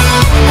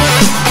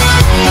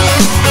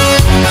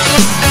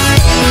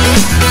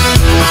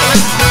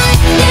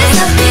 There's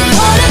nothing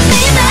holding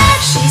me back.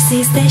 she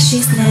sees that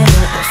she's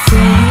never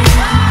afraid.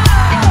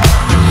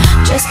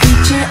 Just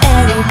picture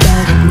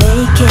everybody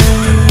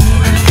naked.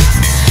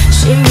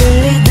 She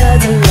really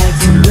doesn't like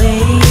to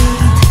wait.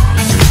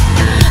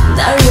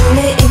 Not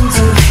really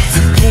into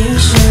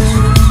hesitation.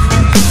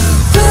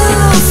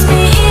 Pulls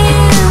me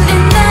in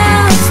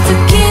enough to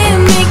keep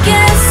me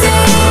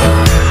guessing.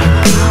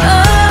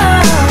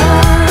 Oh,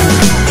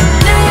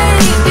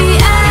 maybe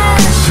I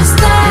should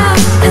stop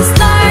and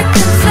start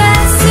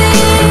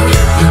confessing.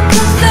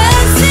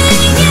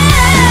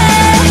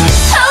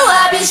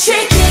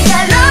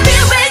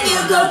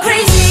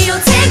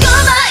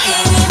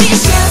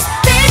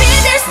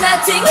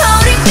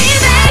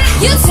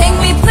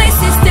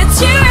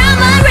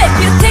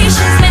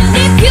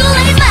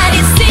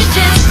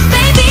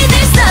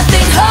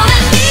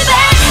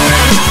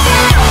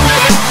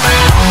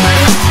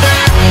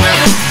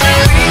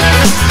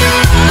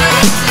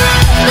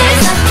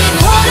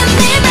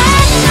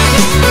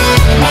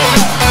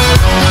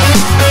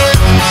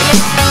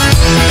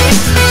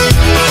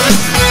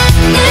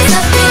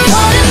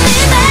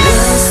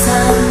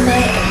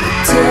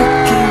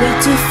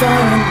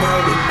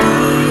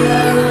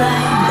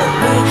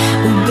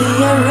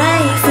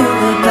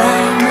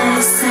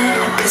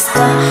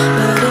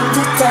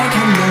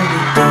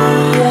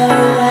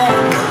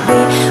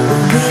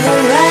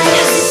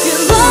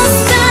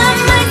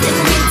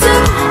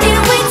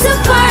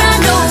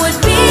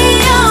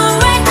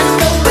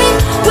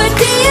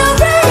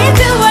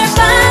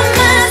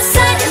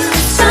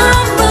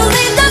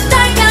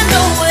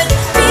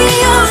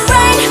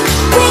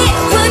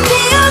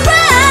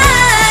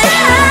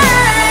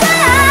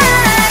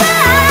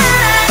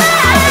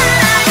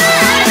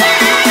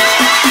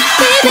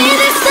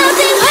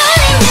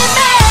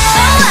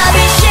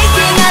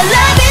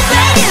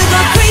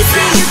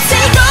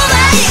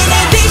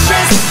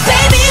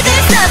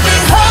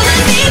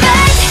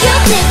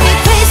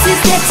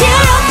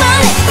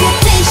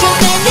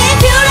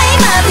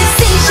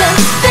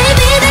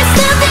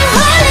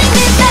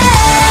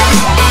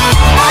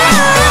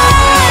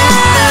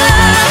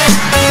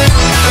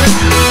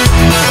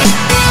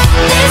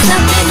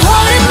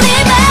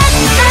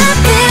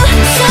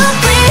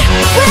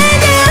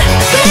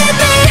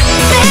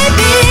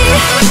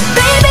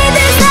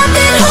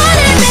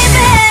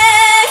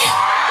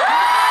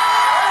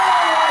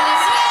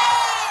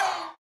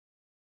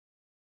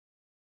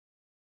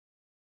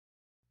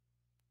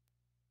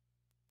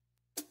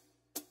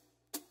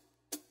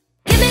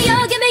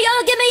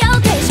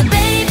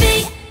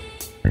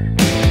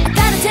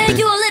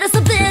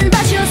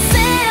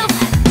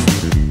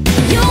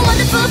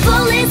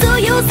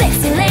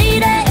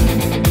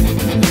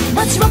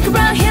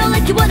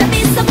 You wanna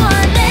be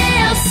someone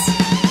else.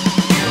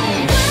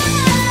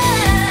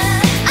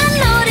 I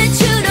know that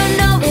you don't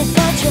know it,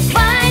 but you're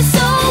fine,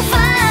 so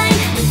fine.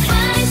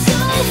 Fine, so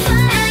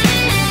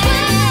fine.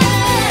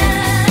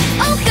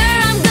 Oh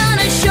girl, I'm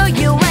gonna show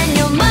you when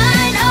you're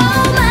mine,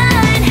 oh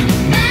mine.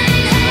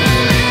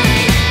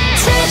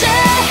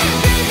 Treasure,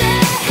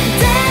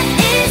 that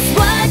is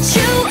what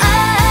you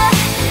are.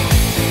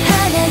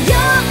 Honey,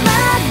 you're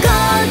my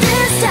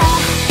golden star.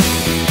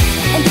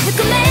 And if you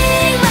could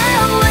make my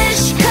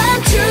wish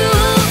come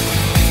true,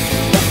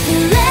 if you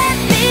let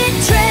me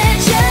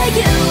treasure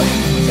you,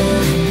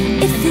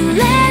 if you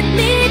let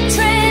me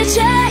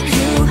treasure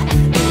you,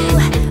 ooh,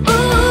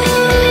 ooh.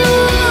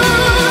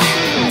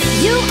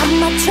 You are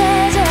my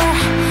treasure,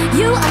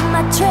 you are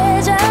my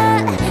treasure,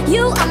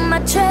 you are my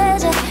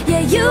treasure,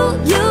 yeah, you are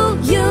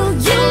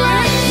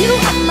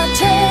my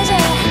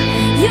treasure,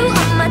 you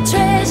are my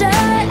treasure,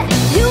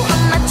 you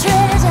are my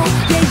treasure,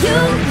 yeah, you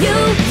are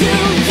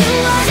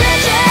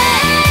treasure.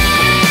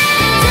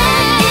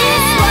 That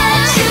is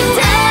what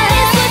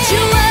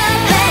you are,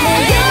 honey,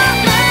 you're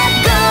my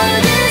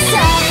golden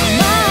star.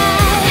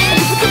 And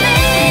if you could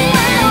make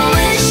my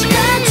wish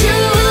come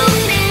true,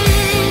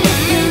 if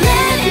you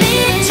let me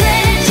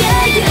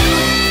treasure you,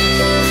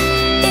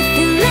 if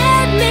you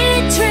let me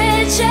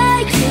treasure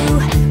you,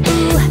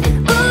 ooh,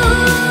 ooh.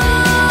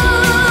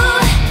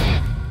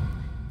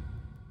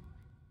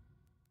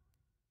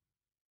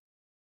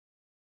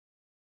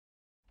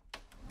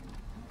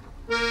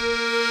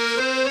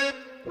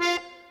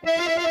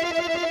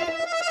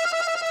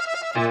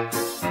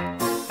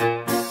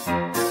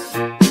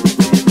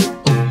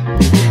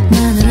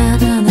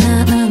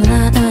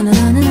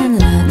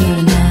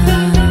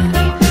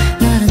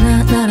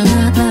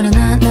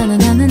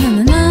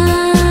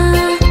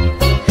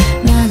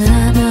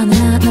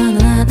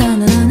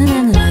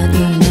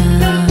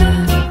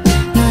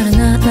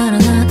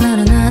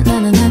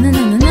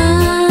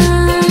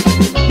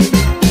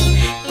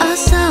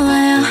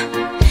 어서와요.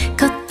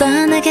 곧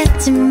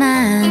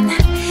떠나겠지만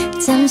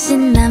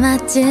잠시나마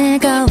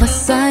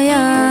즐거웠어요.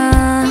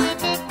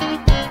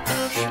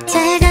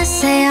 잘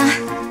가세요.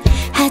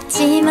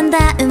 하지만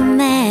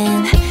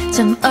다음엔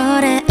좀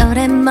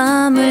오래오래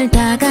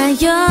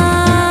머물다가요.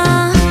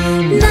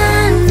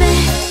 난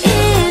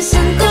매일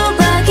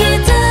손꼽아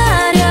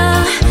기다려.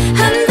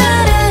 한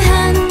달에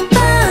한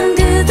번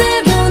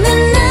그댈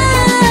보는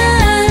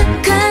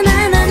날.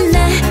 가난한 내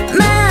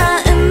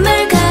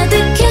마음을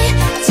가득히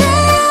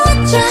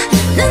채워줘.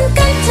 눈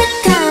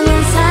깜짝하면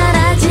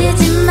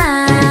사라지지만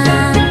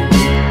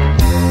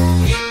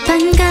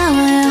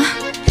반가워요.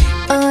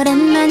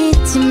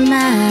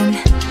 오랜만이지만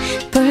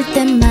볼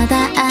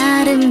때마다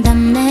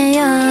아름답네요.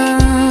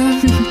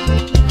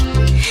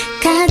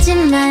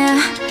 가지마요.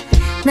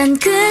 난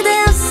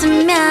그대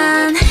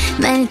없으면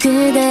말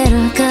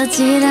그대로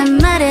거지란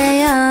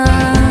말이에요.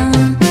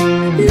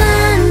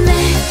 난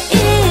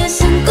매일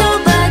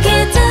손꼽아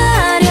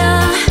기다려.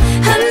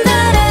 한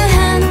달에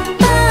한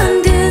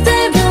번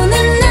그댈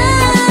보는 날.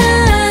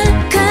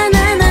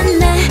 가난한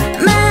내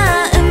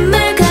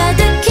마음을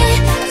가득히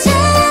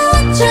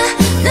채워줘.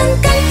 눈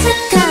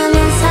깜짝하면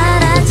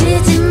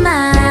사라지지만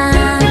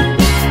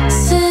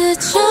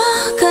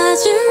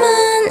스쳐가지만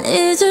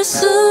잊을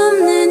수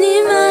없는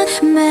이 말.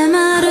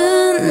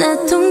 메마른 내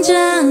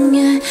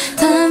통장에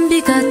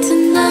단비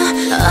같은 나.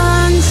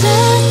 언제